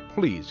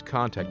 Please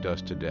contact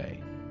us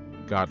today.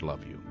 God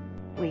love you.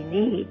 We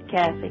need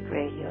Catholic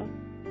radio.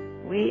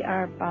 We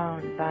are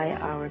bound by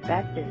our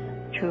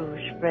baptism to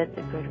spread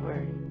the good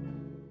word.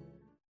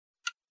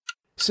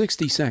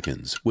 60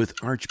 Seconds with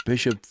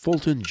Archbishop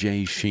Fulton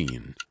J.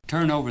 Sheen.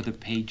 Turn over the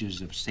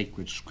pages of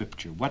sacred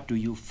scripture. What do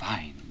you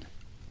find?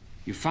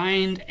 You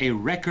find a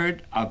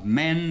record of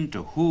men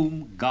to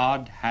whom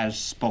God has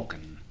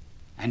spoken.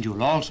 And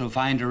you'll also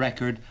find a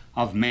record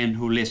of men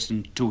who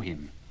listened to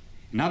him.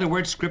 In other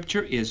words,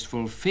 scripture is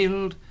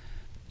fulfilled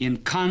in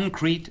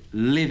concrete,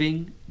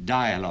 living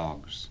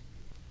dialogues.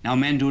 Now,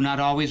 men do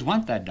not always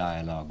want that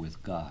dialogue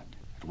with God.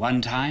 At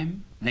one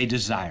time, they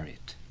desire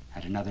it.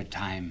 At another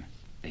time,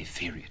 they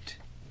fear it.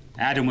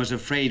 Adam was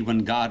afraid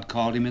when God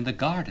called him in the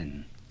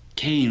garden.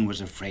 Cain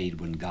was afraid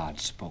when God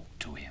spoke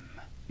to him.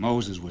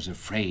 Moses was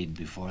afraid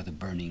before the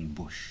burning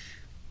bush.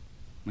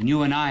 When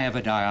you and I have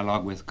a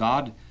dialogue with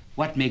God,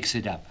 what makes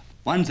it up?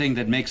 One thing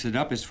that makes it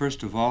up is,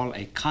 first of all,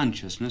 a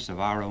consciousness of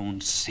our own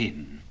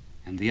sin.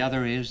 And the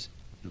other is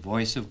the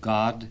voice of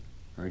God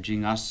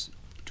urging us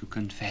to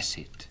confess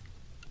it,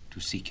 to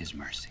seek his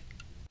mercy.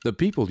 The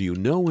people you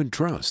know and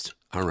trust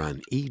are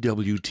on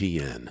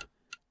EWTN.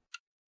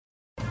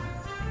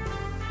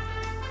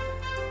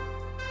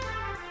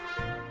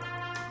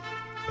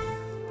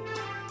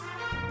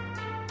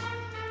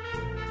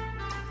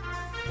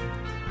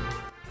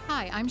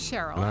 Hi, I'm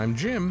Cheryl. And I'm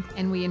Jim.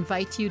 And we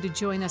invite you to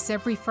join us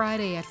every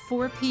Friday at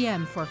 4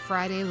 p.m. for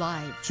Friday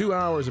Live. 2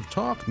 hours of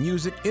talk,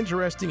 music,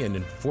 interesting and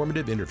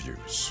informative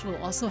interviews.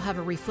 We'll also have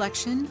a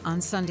reflection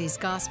on Sunday's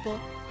Gospel,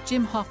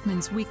 Jim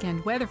Hoffman's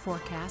weekend weather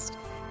forecast,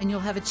 and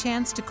you'll have a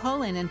chance to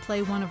call in and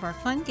play one of our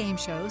fun game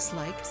shows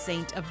like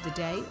Saint of the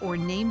Day or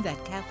Name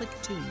That Catholic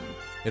Tune.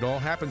 It all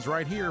happens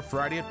right here,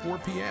 Friday at 4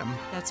 p.m.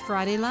 That's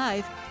Friday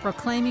Live,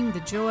 proclaiming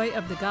the joy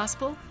of the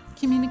gospel,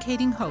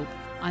 communicating hope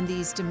on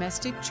these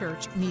domestic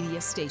church media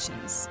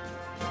stations.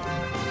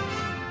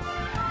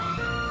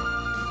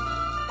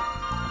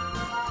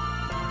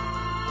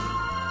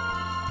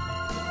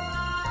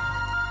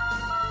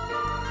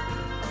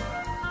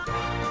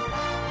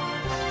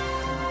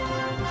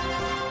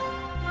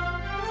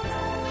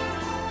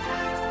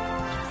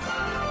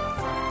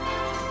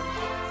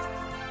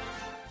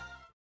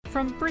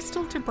 From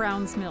Bristol to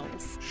Browns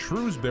Mills,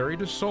 Shrewsbury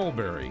to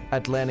Soulbury,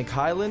 Atlantic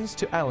Highlands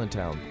to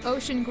Allentown,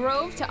 Ocean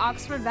Grove to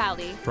Oxford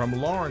Valley, from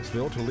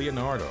Lawrenceville to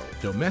Leonardo,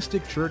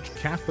 Domestic Church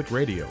Catholic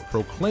Radio,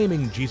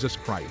 proclaiming Jesus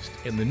Christ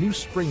in the new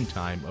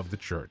springtime of the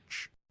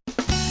church.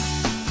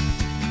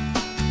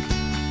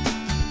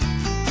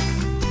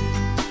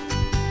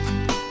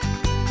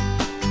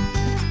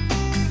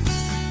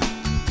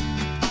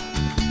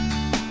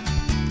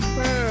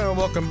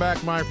 Welcome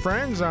back, my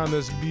friends, on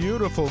this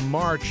beautiful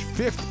March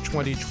 5th,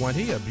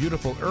 2020, a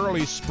beautiful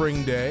early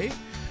spring day.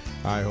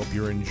 I hope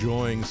you're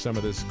enjoying some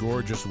of this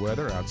gorgeous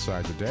weather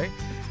outside today,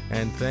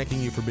 and thanking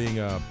you for being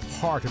a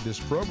part of this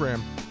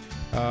program.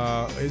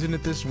 Isn't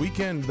it this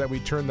weekend that we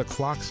turn the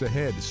clocks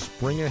ahead,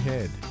 spring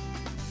ahead,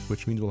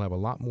 which means we'll have a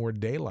lot more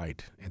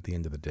daylight at the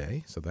end of the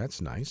day, so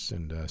that's nice.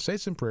 And say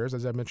some prayers,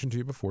 as I mentioned to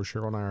you before.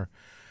 Cheryl and I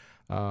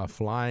are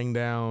flying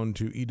down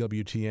to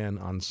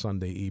EWTN on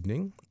Sunday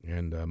evening,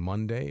 and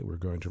Monday we're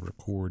going to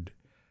record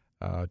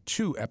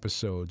 2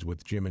 episodes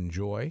with Jim and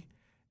Joy,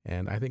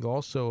 and I think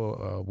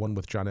also one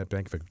with Johnette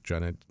Bankovic.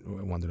 Johnette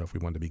wanted to know if we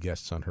wanted to be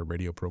guests on her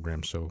radio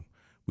program, so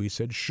we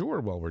said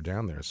sure while we're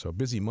down there. So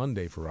busy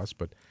Monday for us,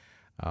 but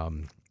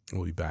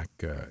we'll be back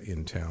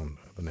in town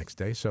the next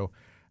day. So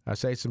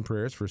say some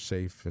prayers for a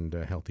safe and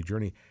healthy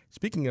journey.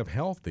 Speaking of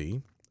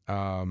healthy,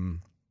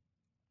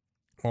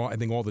 I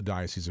think all the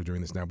dioceses are doing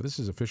this now, but this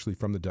is officially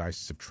from the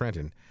Diocese of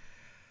Trenton.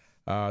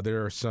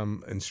 There are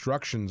some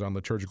instructions on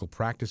liturgical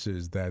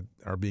practices that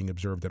are being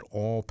observed at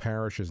all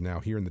parishes now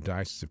here in the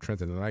Diocese of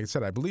Trenton. And like I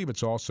said, I believe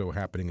it's also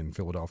happening in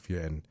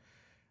Philadelphia and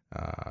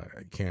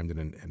Camden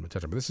and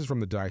Metuchen. But this is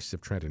from the Diocese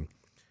of Trenton.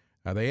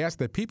 They ask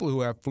that people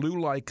who have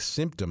flu-like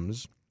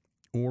symptoms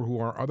or who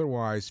are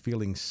otherwise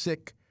feeling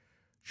sick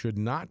should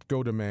not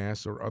go to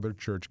Mass or other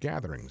church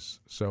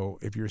gatherings. So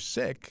if you're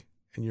sick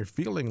and you're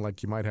feeling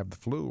like you might have the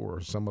flu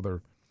or some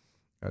other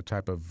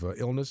type of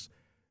illness,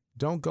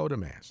 don't go to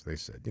Mass, they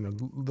said. You know,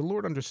 the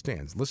Lord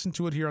understands. Listen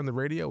to it here on the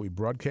radio. We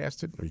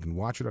broadcast it, or you can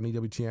watch it on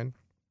EWTN.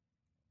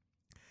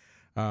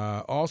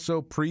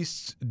 Also,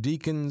 priests,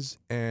 deacons,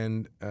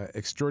 and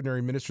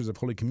extraordinary ministers of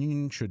Holy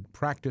Communion should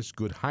practice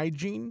good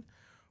hygiene,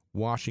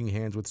 washing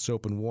hands with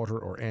soap and water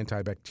or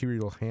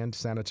antibacterial hand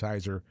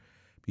sanitizer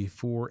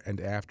before and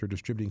after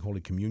distributing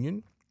Holy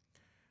Communion.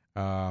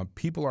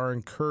 People are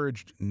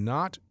encouraged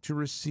not to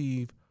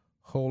receive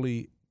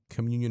Holy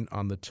Communion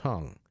on the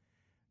tongue.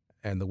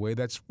 And the way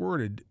that's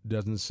worded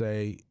doesn't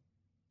say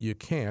you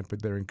can't,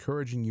 but they're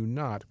encouraging you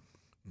not,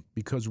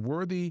 because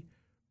worthy,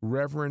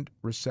 reverent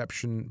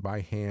reception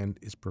by hand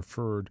is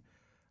preferred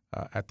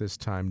at this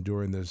time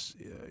during this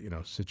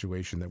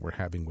situation that we're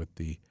having with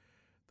the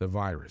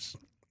virus.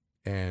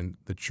 And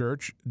the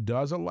Church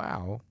does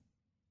allow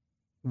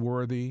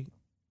worthy,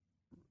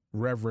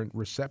 reverent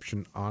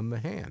reception on the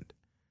hand.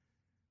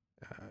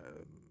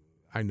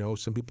 I know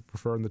some people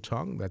prefer on the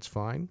tongue. That's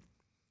fine.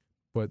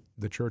 But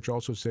the Church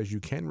also says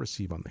you can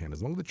receive on the hand.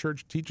 As long as the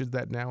Church teaches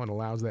that now and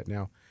allows that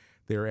now,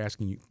 they're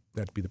asking you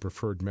that to be the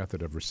preferred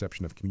method of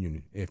reception of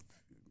communion, if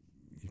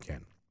you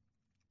can.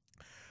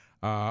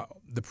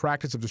 The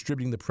practice of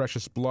distributing the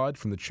precious blood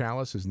from the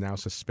chalice is now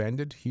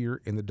suspended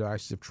here in the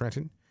Diocese of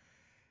Trenton.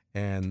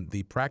 And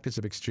the practice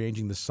of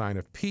exchanging the sign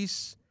of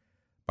peace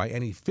by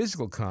any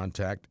physical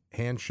contact,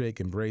 handshake,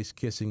 embrace,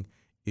 kissing,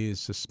 is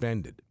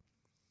suspended.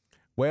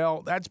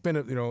 Well, that's been,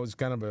 it's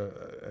kind of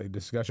a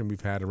discussion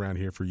we've had around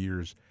here for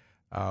years.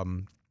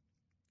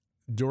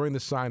 During the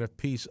sign of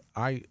peace,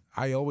 I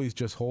always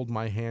just hold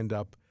my hand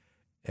up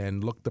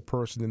and look the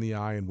person in the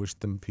eye and wish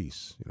them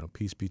peace.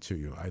 Peace be to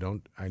you. I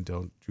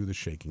don't do the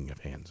shaking of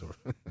hands.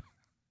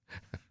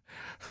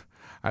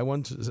 I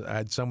once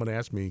had someone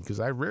ask me,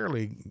 because I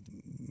rarely,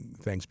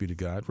 thanks be to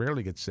God,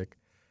 rarely get sick.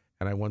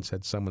 And I once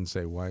had someone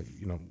say, why,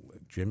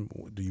 Jim,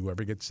 do you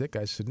ever get sick?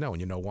 I said, no. And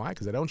you know why?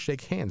 Because I don't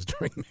shake hands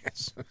during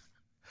Mass.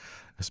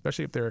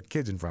 Especially if there are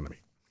kids in front of me.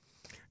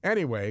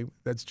 Anyway,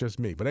 that's just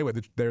me. But anyway,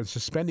 they're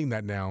suspending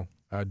that now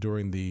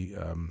during the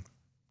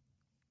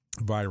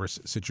virus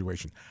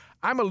situation.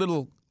 I'm a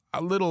little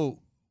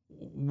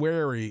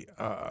wary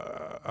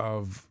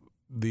of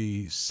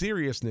the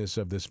seriousness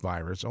of this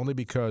virus, only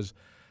because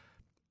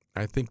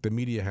I think the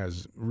media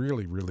has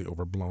really, really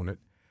overblown it.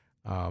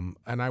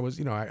 And I was,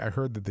 I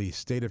heard that the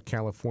state of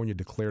California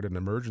declared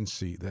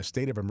the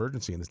state of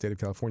emergency in the state of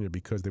California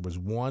because there was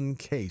one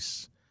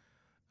case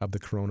of the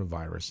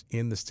coronavirus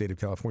in the state of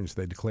California. So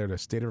they declared a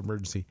state of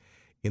emergency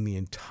in the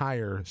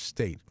entire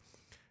state.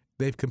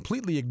 They've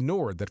completely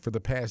ignored that for the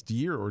past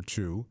year or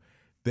two,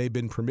 they've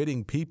been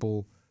permitting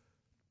people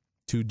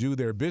to do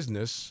their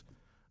business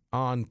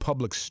on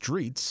public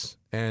streets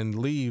and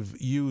leave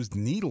used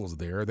needles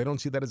there. They don't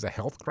see that as a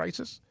health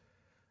crisis.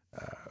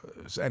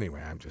 So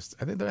anyway, I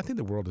think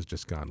the world has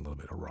just gone a little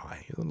bit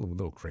awry, a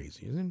little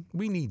crazy. And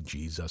we need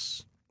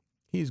Jesus.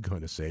 He's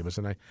going to save us.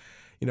 And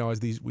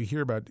we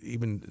hear about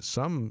even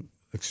some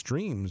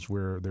extremes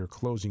where they're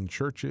closing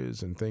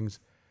churches and things.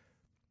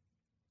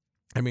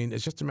 I mean,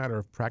 it's just a matter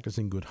of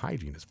practicing good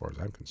hygiene as far as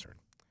I'm concerned.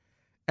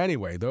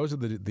 Anyway, those are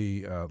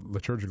the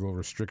liturgical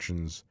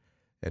restrictions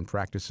and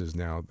practices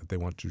now that they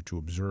want you to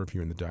observe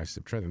here in the Diocese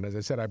of Trenton. As I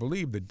said, I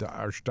believe the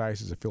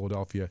Archdiocese of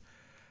Philadelphia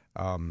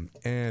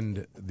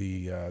and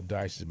the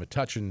Diocese of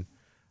Metuchen,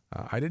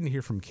 I didn't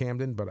hear from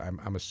Camden, but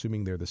I'm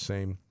assuming they're the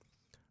same,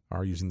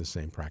 are using the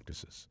same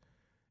practices.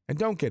 And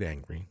don't get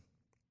angry.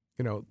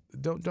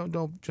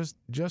 Don't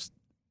just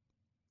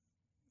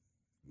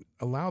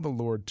allow the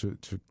Lord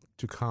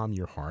to calm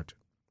your heart.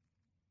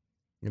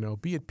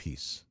 Be at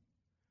peace.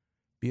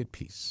 Be at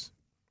peace.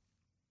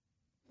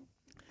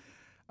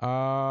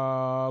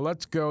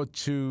 Let's go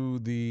to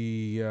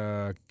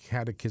the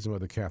Catechism of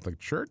the Catholic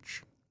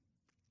Church.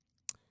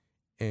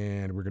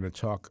 And we're going to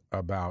talk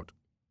about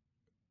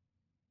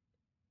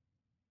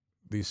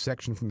the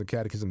section from the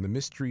Catechism, The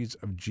Mysteries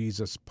of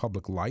Jesus'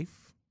 Public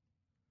Life.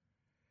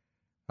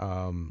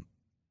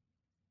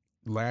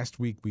 Last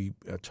week we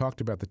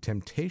talked about the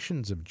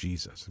temptations of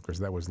Jesus. Of course,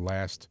 that was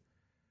last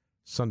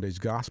Sunday's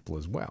Gospel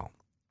as well.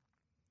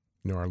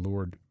 You know, our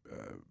Lord,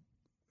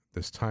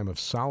 this time of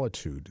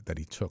solitude that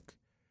he took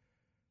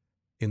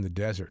in the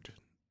desert,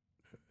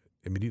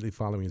 immediately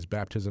following his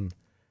baptism,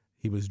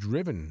 he was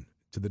driven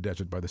to the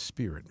desert by the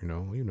Spirit. You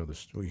know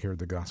this. We heard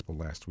the Gospel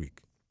last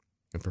week,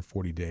 and for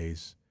 40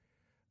 days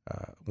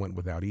went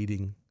without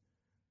eating.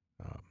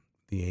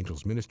 The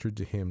angels ministered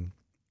to him,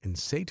 and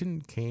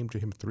Satan came to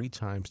him 3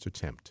 times to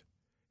tempt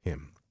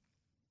him.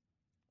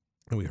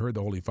 And we heard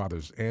the Holy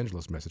Father's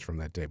Angelus message from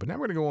that day. But now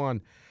we're going to go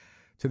on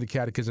to the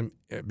Catechism,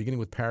 beginning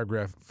with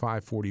paragraph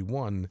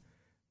 541.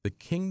 The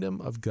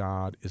kingdom of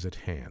God is at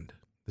hand.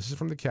 This is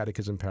from the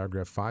Catechism,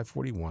 paragraph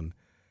 541.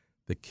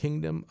 The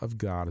kingdom of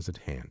God is at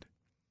hand.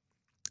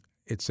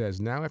 It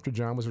says, now after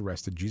John was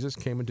arrested, Jesus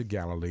came into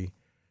Galilee,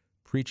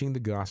 preaching the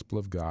gospel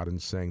of God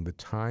and saying, the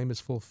time is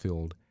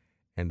fulfilled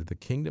and the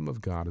kingdom of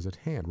God is at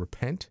hand.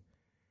 Repent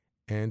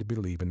and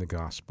believe in the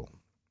gospel.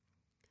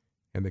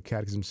 And the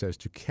Catechism says,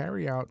 to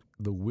carry out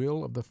the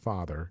will of the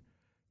Father,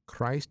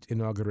 Christ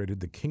inaugurated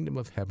the kingdom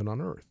of heaven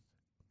on earth.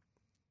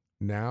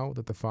 Now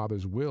that the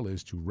Father's will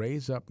is to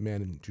raise up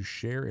men to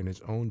share in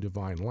his own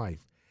divine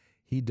life,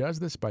 he does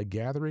this by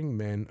gathering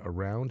men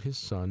around his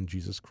Son,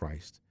 Jesus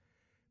Christ.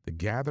 The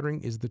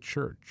gathering is the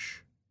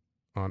church,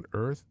 on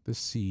earth the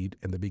seed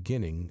and the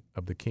beginning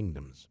of the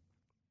kingdoms.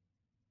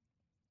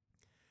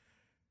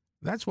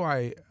 That's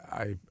why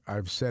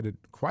I've said it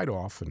quite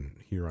often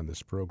here on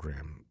this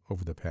program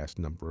over the past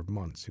number of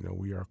months. You know,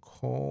 we are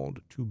called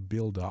to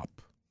build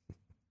up,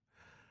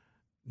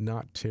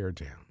 not tear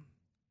down.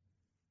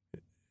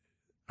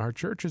 Our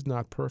church is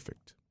not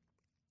perfect.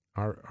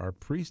 Our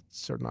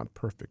priests are not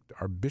perfect.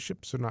 Our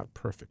bishops are not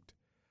perfect.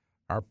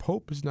 Our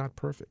pope is not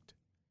perfect.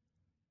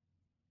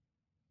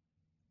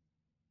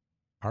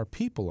 Our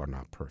people are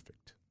not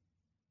perfect.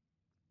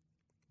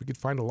 We could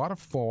find a lot of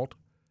fault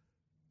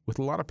with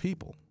a lot of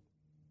people,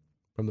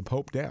 from the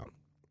Pope down.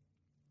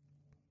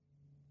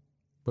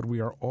 But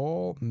we are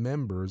all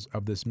members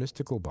of this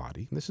mystical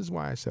body. And this is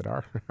why I said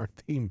our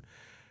theme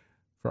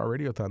for our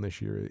Radiothon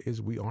this year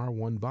is we are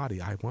one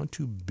body. I want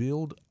to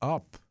build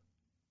up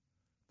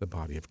the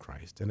body of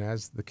Christ. And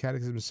as the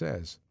Catechism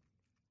says,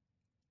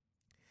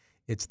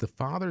 it's the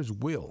Father's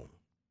will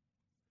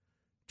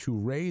to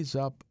raise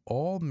up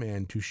all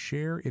men to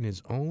share in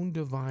his own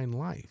divine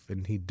life.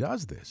 And he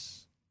does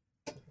this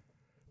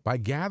by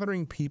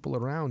gathering people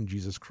around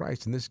Jesus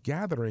Christ. And this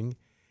gathering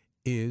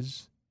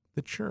is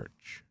the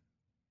church.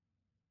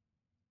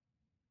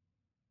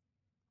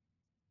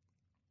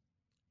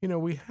 You know,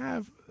 we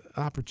have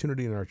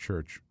opportunity in our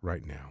church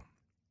right now,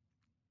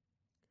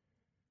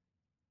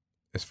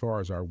 as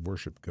far as our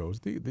worship goes.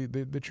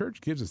 The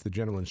church gives us the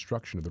general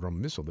instruction of the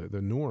Roman Missal,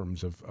 the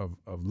norms of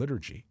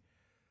liturgy.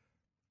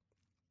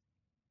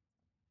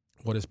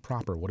 What is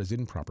proper, what is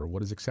improper,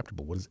 what is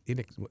acceptable, what is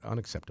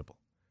unacceptable.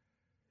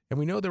 And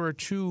we know there are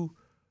 2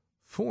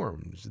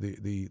 forms,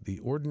 the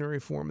ordinary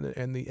form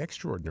and the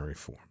extraordinary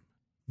form,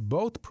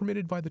 both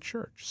permitted by the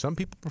church. Some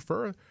people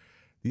prefer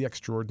the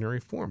extraordinary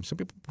form. Some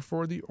people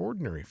prefer the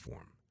ordinary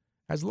form.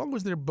 As long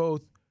as they're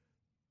both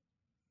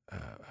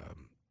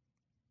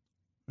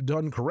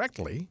done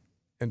correctly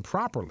and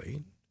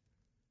properly,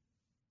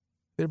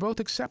 they're both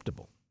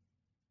acceptable.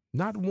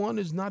 Not one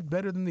is not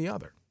better than the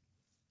other.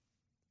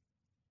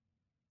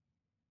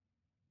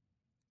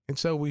 And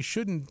so we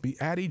shouldn't be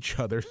at each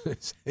other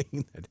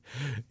saying that,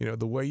 you know,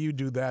 the way you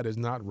do that is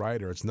not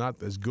right, or it's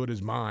not as good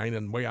as mine,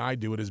 and the way I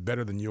do it is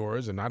better than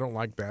yours, and I don't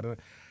like that.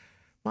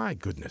 My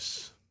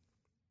goodness.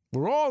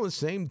 We're all the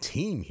same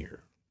team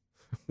here.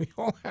 We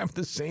all have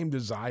the same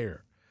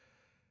desire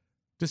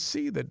to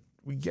see that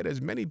we get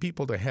as many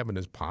people to heaven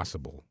as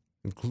possible,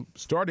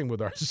 starting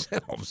with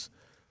ourselves.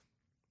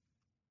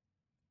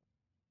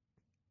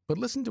 But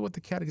listen to what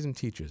the Catechism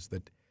teaches,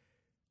 that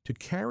to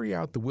carry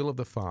out the will of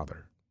the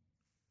Father,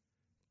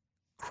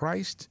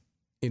 Christ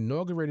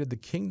inaugurated the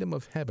kingdom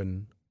of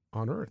heaven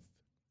on earth.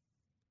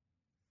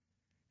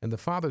 And the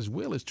Father's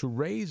will is to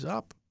raise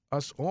up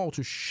us all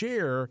to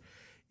share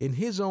in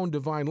his own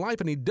divine life.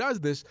 And he does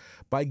this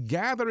by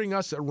gathering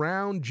us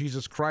around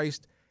Jesus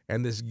Christ.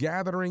 And this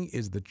gathering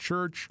is the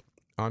church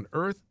on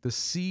earth, the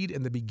seed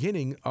and the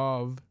beginning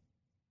of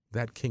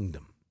that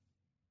kingdom.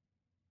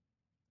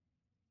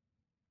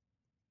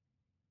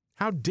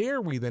 How dare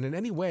we then in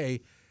any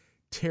way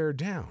tear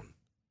down?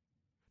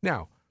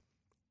 Now,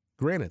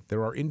 granted,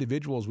 there are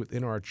individuals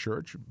within our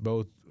church,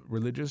 both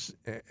religious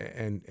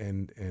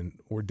and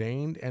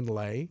ordained and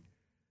lay,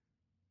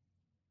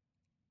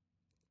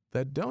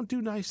 that don't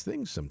do nice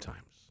things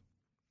sometimes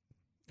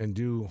and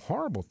do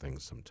horrible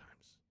things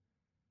sometimes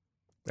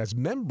as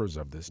members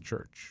of this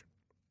church.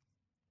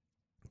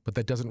 But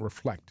that doesn't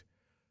reflect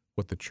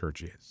what the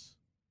church is.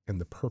 and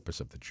the purpose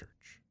of the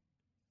church.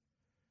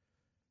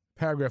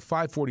 Paragraph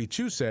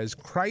 542 says,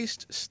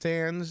 Christ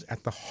stands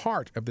at the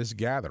heart of this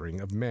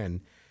gathering of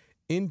men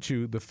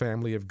into the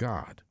family of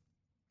God.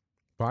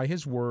 By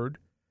his word,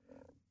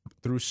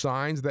 through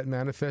signs that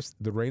manifest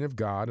the reign of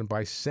God, and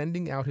by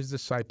sending out his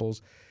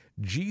disciples,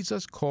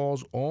 Jesus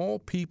calls all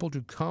people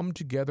to come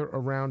together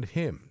around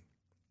him.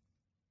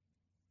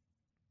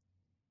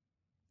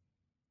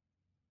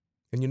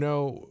 And you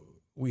know,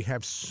 we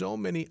have so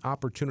many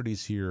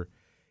opportunities here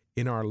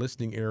in our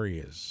listening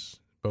areas,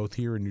 both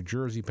here in New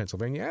Jersey,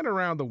 Pennsylvania, and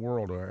around the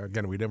world.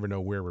 Again, we never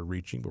know where we're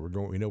reaching, but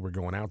we know we're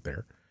going out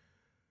there.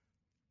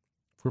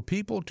 For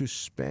people to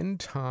spend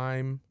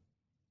time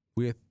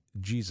with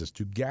Jesus,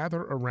 to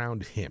gather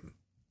around him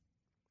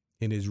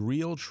in his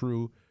real,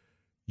 true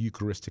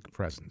Eucharistic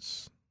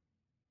presence.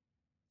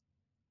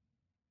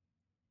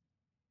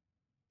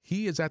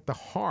 He is at the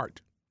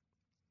heart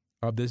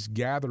of this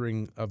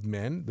gathering of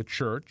men, the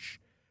church,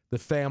 the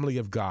family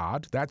of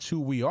God. That's who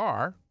we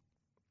are.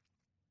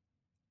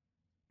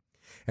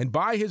 And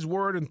by his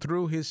word and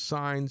through his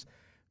signs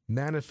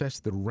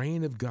manifest the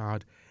reign of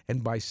God,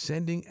 and by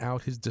sending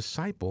out his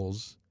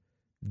disciples,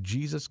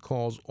 Jesus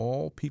calls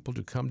all people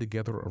to come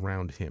together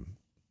around him.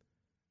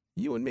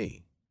 You and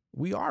me,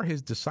 we are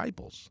his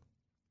disciples.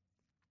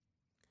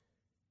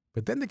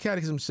 But then the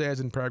Catechism says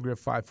in paragraph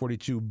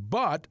 542,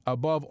 but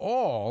above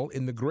all,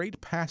 in the great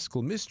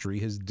paschal mystery,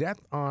 his death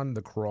on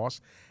the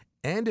cross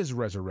and his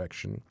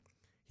resurrection,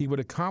 he would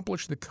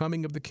accomplish the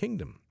coming of the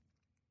kingdom.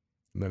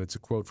 And then it's a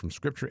quote from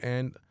Scripture,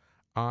 and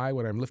I,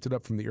 when I'm lifted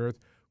up from the earth,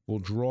 will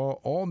draw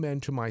all men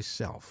to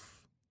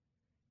myself.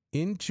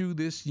 Into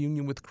this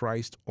union with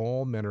Christ,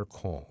 all men are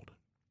called.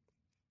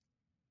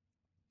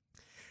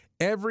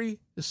 Every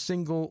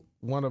single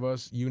one of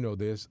us, you know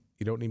this,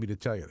 you don't need me to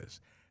tell you this,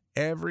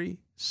 every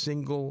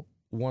single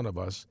one of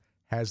us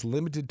has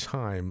limited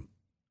time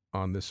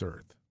on this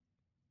earth.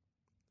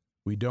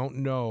 We don't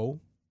know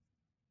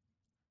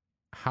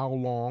how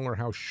long or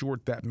how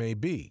short that may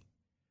be.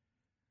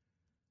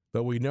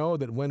 But we know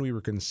that when we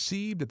were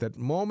conceived, at that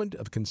moment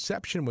of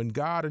conception, when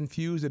God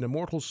infused an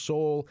immortal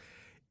soul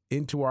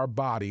into our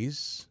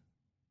bodies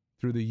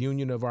through the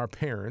union of our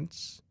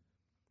parents,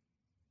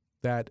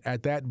 that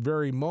at that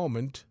very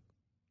moment,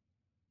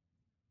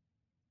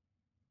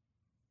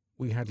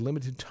 we had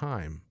limited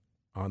time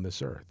on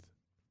this earth.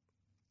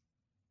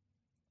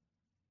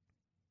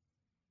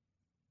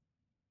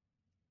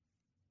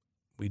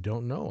 We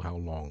don't know how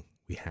long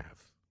we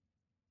have.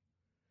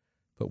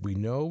 But we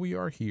know we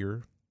are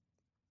here,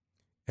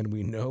 and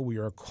we know we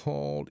are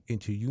called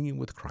into union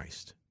with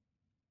Christ.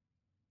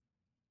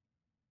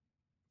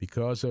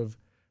 Because of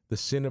the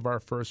sin of our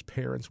first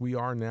parents, we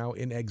are now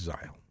in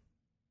exile.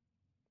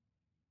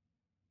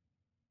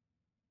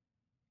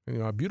 You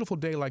know, a beautiful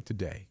day like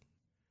today,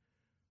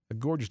 a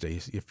gorgeous day,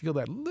 you feel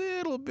that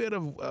little bit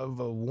of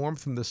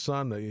warmth from the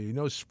sun. You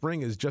know,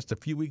 spring is just a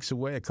few weeks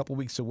away, a couple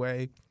weeks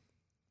away.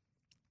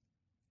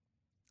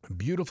 A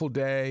beautiful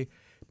day.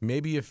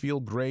 Maybe you feel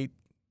great.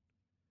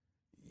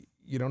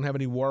 You don't have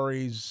any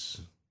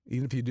worries.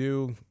 Even if you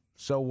do,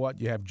 so what?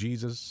 You have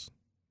Jesus.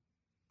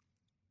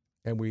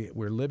 And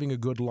we're living a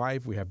good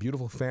life. We have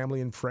beautiful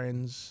family and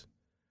friends.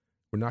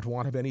 We're not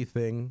want of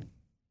anything.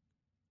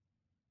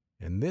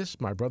 And this,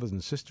 my brothers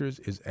and sisters,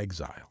 is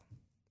exile.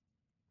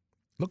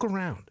 Look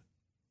around.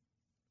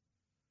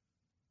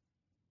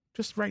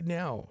 Just right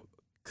now,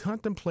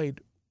 contemplate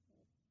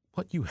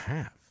what you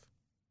have.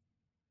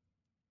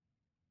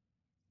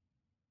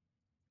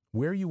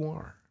 Where you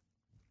are.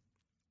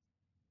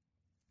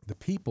 The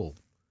people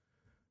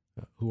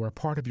who are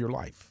part of your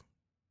life.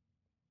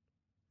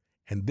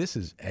 And this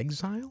is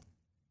exile?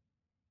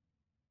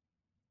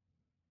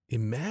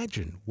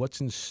 Imagine what's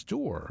in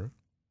store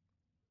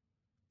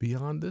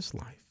beyond this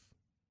life.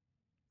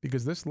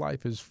 Because this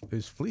life is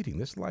fleeting.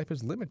 This life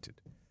is limited.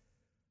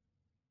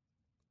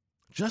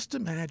 Just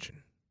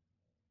imagine.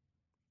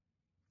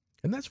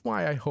 And that's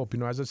why I hope,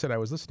 as I said, I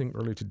was listening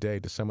earlier today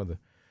to some of the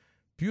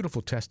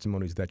beautiful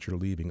testimonies that you're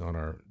leaving on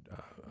our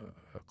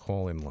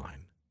call-in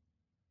line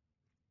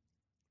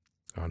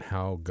on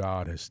how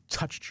God has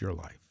touched your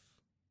life.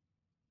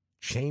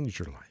 Changed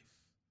your life.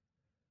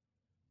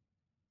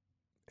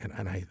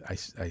 And I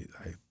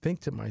think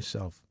to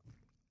myself,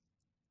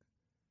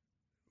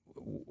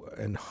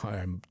 and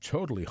I'm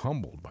totally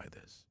humbled by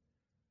this,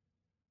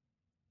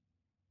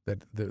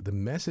 that the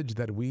message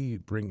that we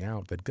bring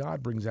out, that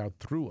God brings out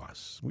through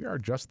us, we are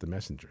just the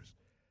messengers,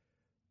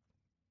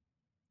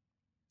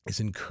 is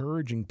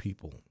encouraging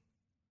people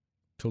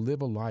to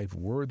live a life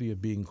worthy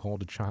of being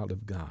called a child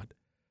of God,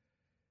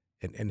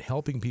 and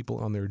helping people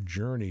on their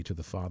journey to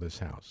the Father's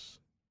house.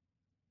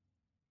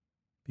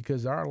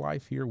 Because our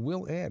life here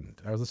will end.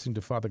 I was listening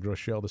to Father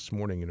Groeschel this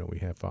morning. We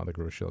have Father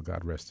Groeschel,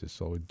 God rest his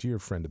soul, a dear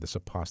friend of this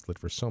apostolate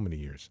for so many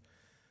years.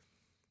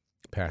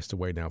 Passed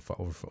away now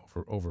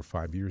for over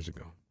 5 years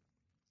ago.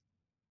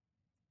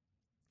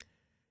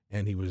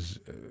 And he was,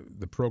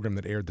 the program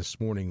that aired this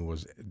morning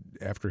was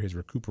after his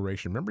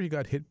recuperation. Remember he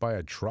got hit by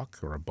a truck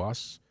or a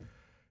bus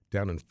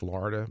down in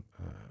Florida?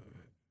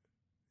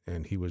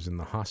 and he was in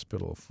the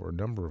hospital for a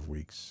number of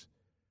weeks.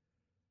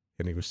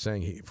 And he was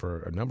saying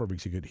for a number of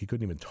weeks he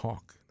couldn't even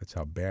talk. That's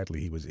how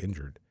badly he was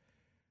injured.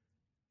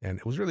 And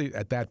it was really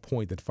at that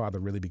point that Father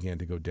really began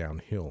to go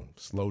downhill,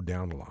 slowed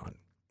down a lot.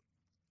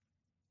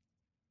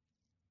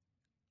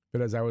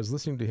 But as I was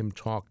listening to him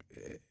talk,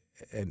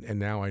 and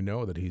now I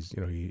know that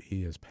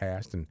he has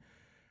passed, and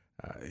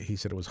he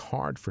said it was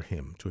hard for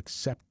him to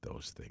accept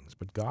those things,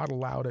 but God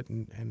allowed it,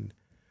 and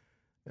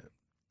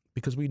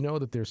because we know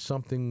that there's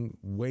something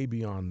way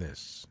beyond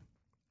this.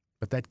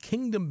 But that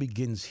kingdom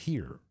begins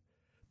here.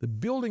 The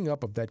building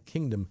up of that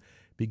kingdom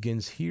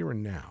begins here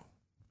and now.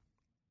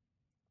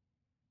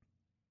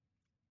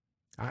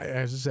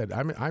 As I said,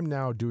 I'm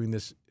now doing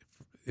this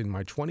in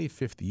my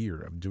 25th year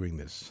of doing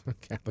this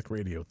Catholic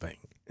radio thing.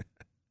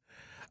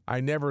 I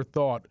never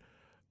thought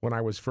when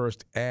I was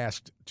first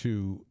asked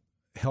to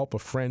help a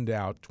friend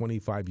out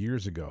 25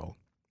 years ago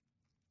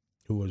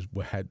who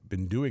had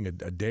been doing a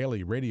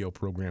daily radio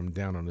program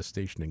down on a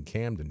station in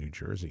Camden, New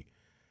Jersey.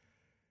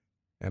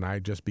 And I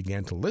just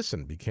began to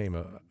listen, became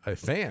a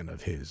fan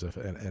of his,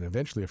 and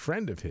eventually a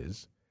friend of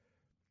his.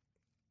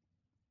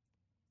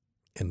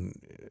 And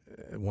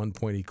at one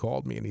point he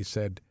called me and he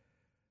said,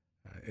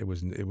 it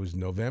was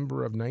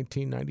November of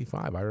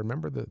 1995. I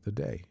remember the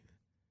day.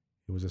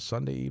 It was a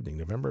Sunday evening,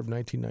 November of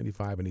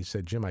 1995, and he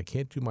said, Jim, I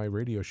can't do my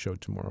radio show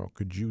tomorrow.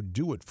 Could you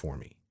do it for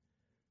me?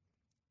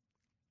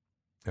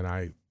 And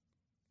I,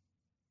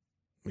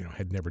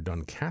 had never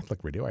done Catholic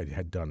radio. I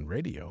had done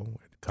radio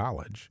at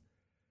college.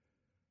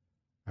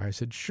 I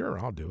said, sure,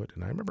 I'll do it.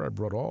 And I remember I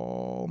brought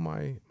all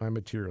my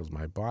materials,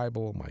 my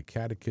Bible, my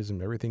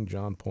catechism, everything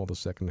John Paul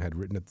II had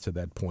written it to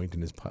that point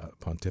in his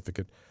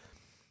pontificate.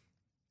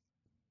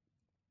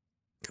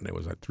 And it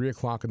was at 3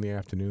 o'clock in the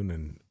afternoon,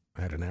 and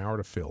I had an hour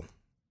to fill.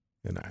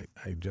 And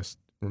I just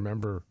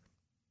remember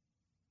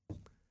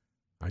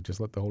I just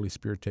let the Holy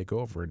Spirit take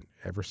over, and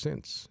ever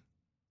since,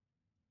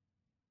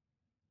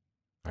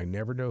 I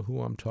never know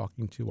who I'm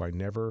talking to. I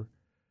never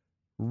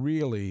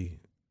really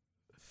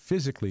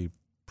physically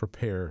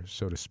prepare,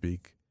 so to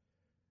speak.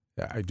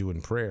 I do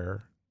in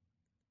prayer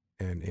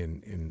and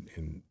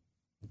in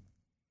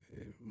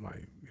my,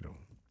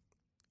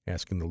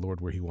 asking the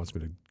Lord where he wants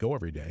me to go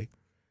every day.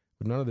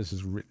 But none of this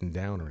is written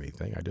down or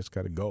anything. I just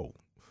got to go.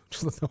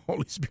 Just let the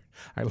Holy Spirit.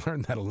 I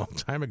learned that a long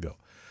time ago.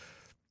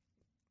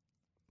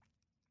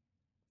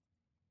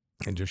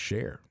 And just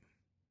share.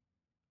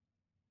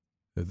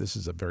 That this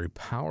is a very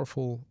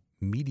powerful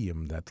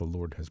medium that the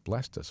Lord has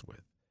blessed us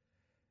with.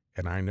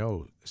 And I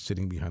know,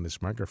 sitting behind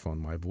this microphone,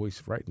 my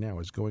voice right now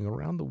is going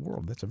around the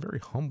world. That's a very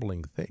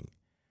humbling thing.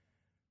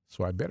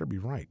 So I better be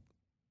right.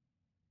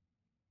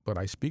 But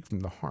I speak from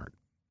the heart.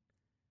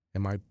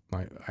 And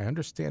I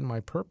understand my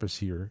purpose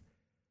here,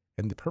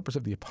 and the purpose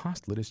of the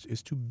apostolate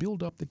is to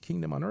build up the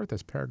kingdom on earth,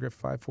 as paragraph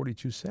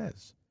 542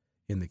 says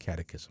in the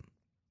Catechism.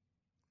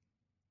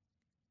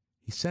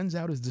 He sends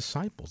out his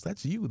disciples.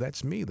 That's you,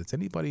 that's me, that's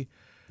anybody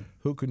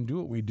who can do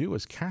what we do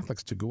as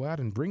Catholics, to go out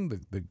and bring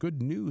the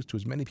good news to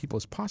as many people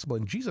as possible.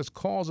 And Jesus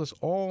calls us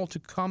all to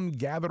come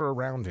gather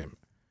around him.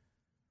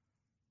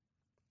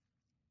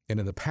 And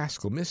in the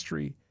Paschal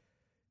mystery,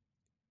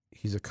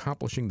 he's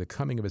accomplishing the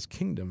coming of his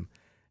kingdom,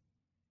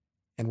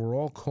 and we're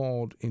all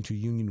called into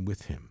union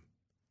with him.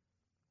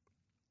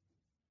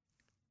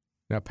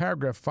 Now,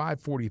 paragraph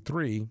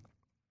 543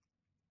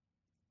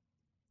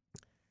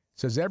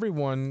 says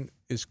everyone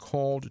is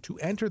called to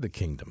enter the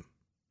kingdom.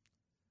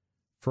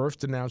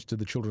 First announced to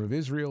the children of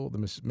Israel,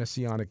 the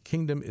Messianic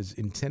kingdom is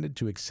intended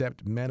to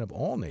accept men of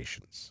all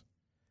nations.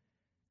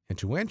 And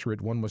to enter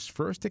it, one must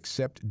first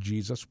accept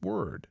Jesus'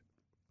 word.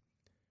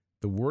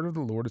 The word of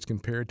the Lord is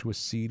compared to a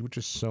seed which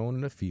is sown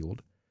in a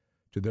field.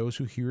 To those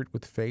who hear it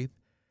with faith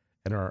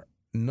and are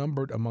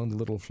numbered among the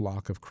little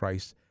flock of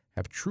Christ,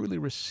 have truly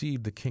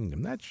received the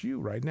kingdom. That's you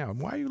right now.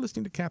 Why are you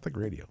listening to Catholic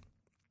radio?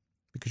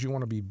 Because you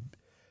want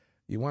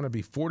to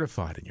be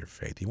fortified in your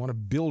faith. You want to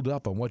build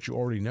up on what you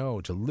already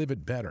know, to live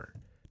it better,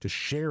 to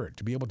share it,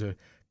 to be able to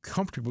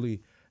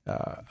comfortably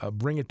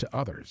bring it to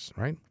others,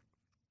 right?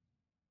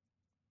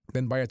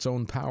 Then by its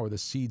own power, the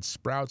seed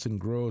sprouts and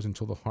grows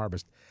until the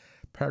harvest.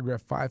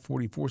 Paragraph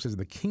 544 says,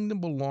 the kingdom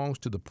belongs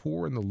to the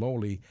poor and the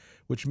lowly,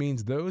 which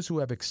means those who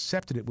have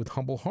accepted it with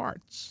humble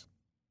hearts.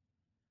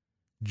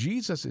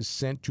 Jesus is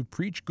sent to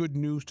preach good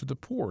news to the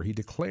poor. He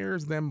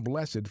declares them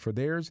blessed, for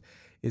theirs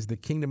is the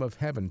kingdom of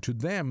heaven. To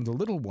them, the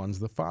little ones,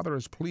 the Father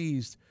is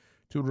pleased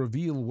to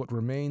reveal what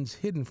remains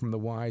hidden from the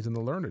wise and the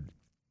learned.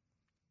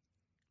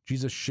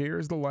 Jesus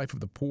shares the life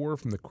of the poor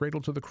from the cradle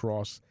to the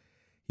cross.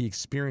 He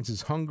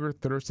experiences hunger,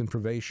 thirst, and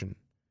privation.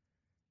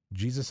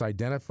 Jesus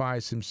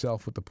identifies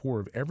himself with the poor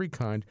of every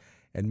kind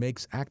and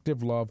makes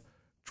active love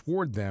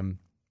toward them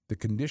the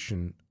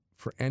condition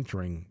for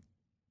entering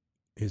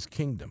his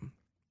kingdom.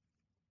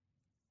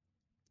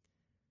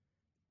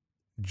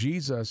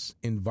 Jesus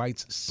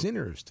invites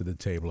sinners to the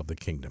table of the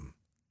kingdom.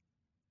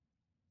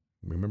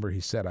 Remember, he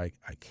said, I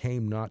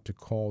came not to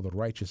call the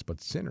righteous, but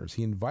sinners.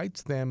 He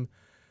invites them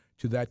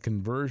to that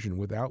conversion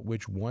without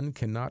which one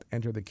cannot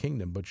enter the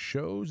kingdom, but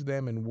shows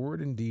them in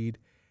word and deed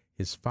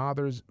his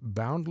Father's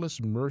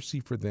boundless mercy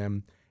for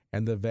them,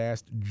 and the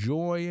vast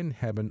joy in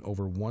heaven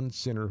over one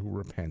sinner who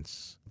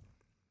repents.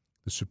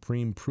 The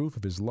supreme proof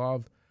of his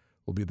love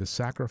will be the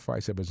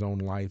sacrifice of his own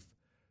life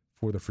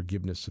for the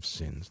forgiveness of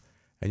sins.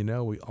 And you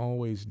know, we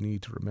always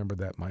need to remember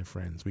that, my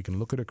friends. We can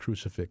look at a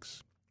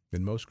crucifix,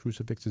 and most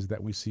crucifixes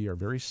that we see are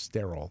very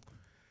sterile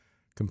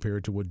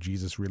compared to what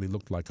Jesus really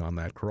looked like on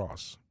that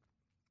cross.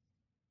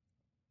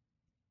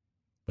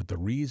 But the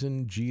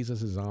reason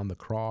Jesus is on that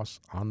cross,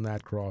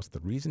 the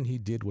reason he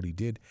did what he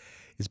did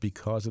is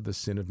because of the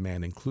sin of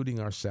man,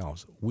 including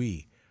ourselves.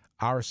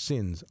 Our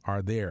sins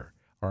are there,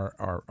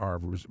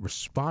 are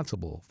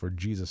responsible for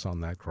Jesus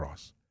on that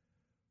cross.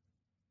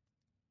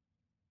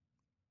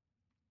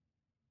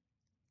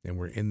 And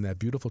we're in that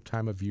beautiful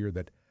time of year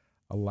that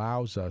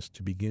allows us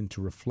to begin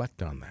to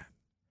reflect on that,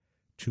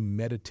 to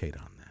meditate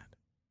on that.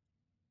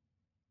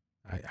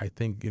 I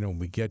think,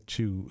 we get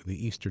to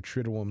the Easter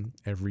Triduum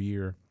every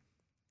year.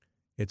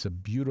 It's a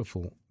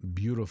beautiful,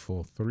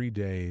 beautiful 3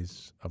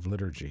 days of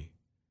liturgy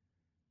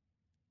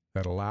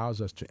that allows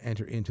us to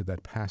enter into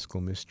that Paschal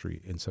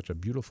mystery in such a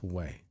beautiful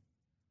way.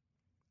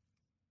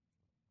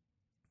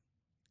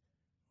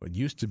 It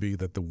used to be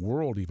that the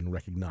world even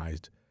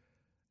recognized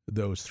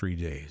those 3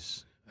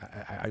 days.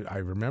 I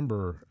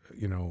remember,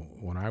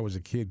 when I was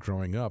a kid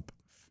growing up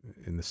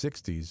in the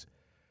 60s,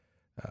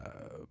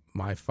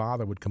 my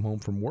father would come home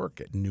from work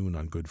at noon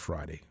on Good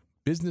Friday.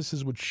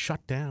 Businesses would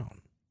shut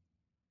down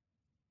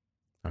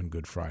on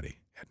Good Friday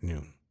at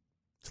noon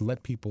to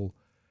let people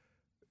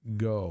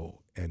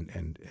go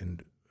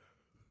and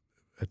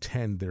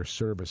attend their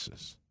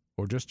services,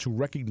 or just to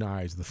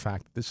recognize the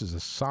fact that this is a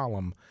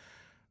solemn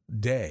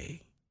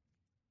day.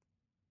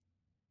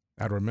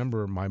 I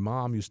remember my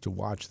mom used to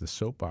watch the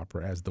soap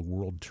opera As the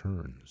World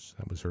Turns.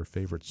 That was her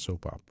favorite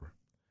soap opera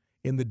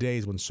in the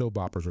days when soap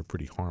operas were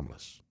pretty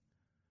harmless.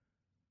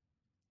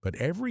 But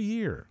every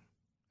year,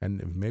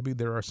 and maybe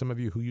there are some of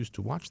you who used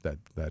to watch that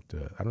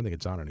I don't think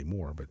it's on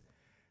anymore, but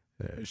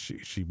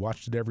she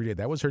watched it every day.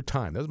 That was her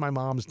time. That was my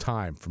mom's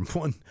time, from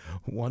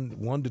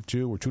one to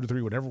 2 or 2 to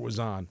 3, whatever it was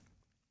on.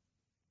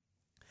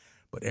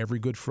 But every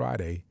Good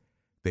Friday,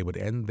 they would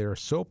end their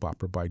soap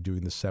opera by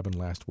doing the 7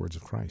 last words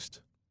of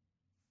Christ.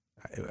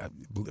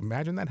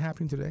 Imagine that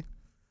happening today.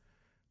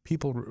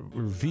 People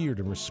revered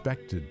and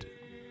respected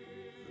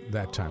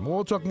that time. Well,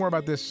 we'll talk more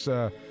about this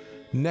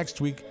next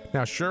week.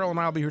 Now, Cheryl and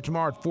I will be here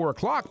tomorrow at 4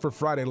 o'clock for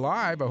Friday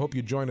Live. I hope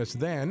you join us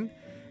then.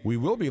 We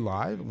will be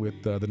live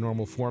with the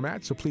normal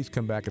format, so please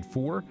come back at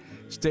 4.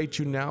 Stay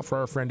tuned now for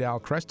our friend Al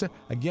Cresta.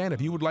 Again,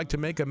 if you would like to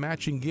make a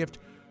matching gift,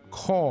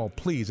 call,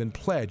 please, and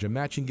pledge a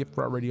matching gift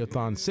for our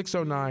Radiothon,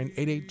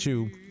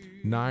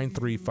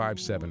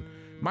 609-882-9357.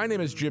 My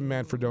name is Jim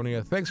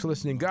Manfredonia. Thanks for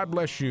listening. God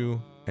bless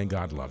you, and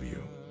God love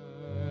you.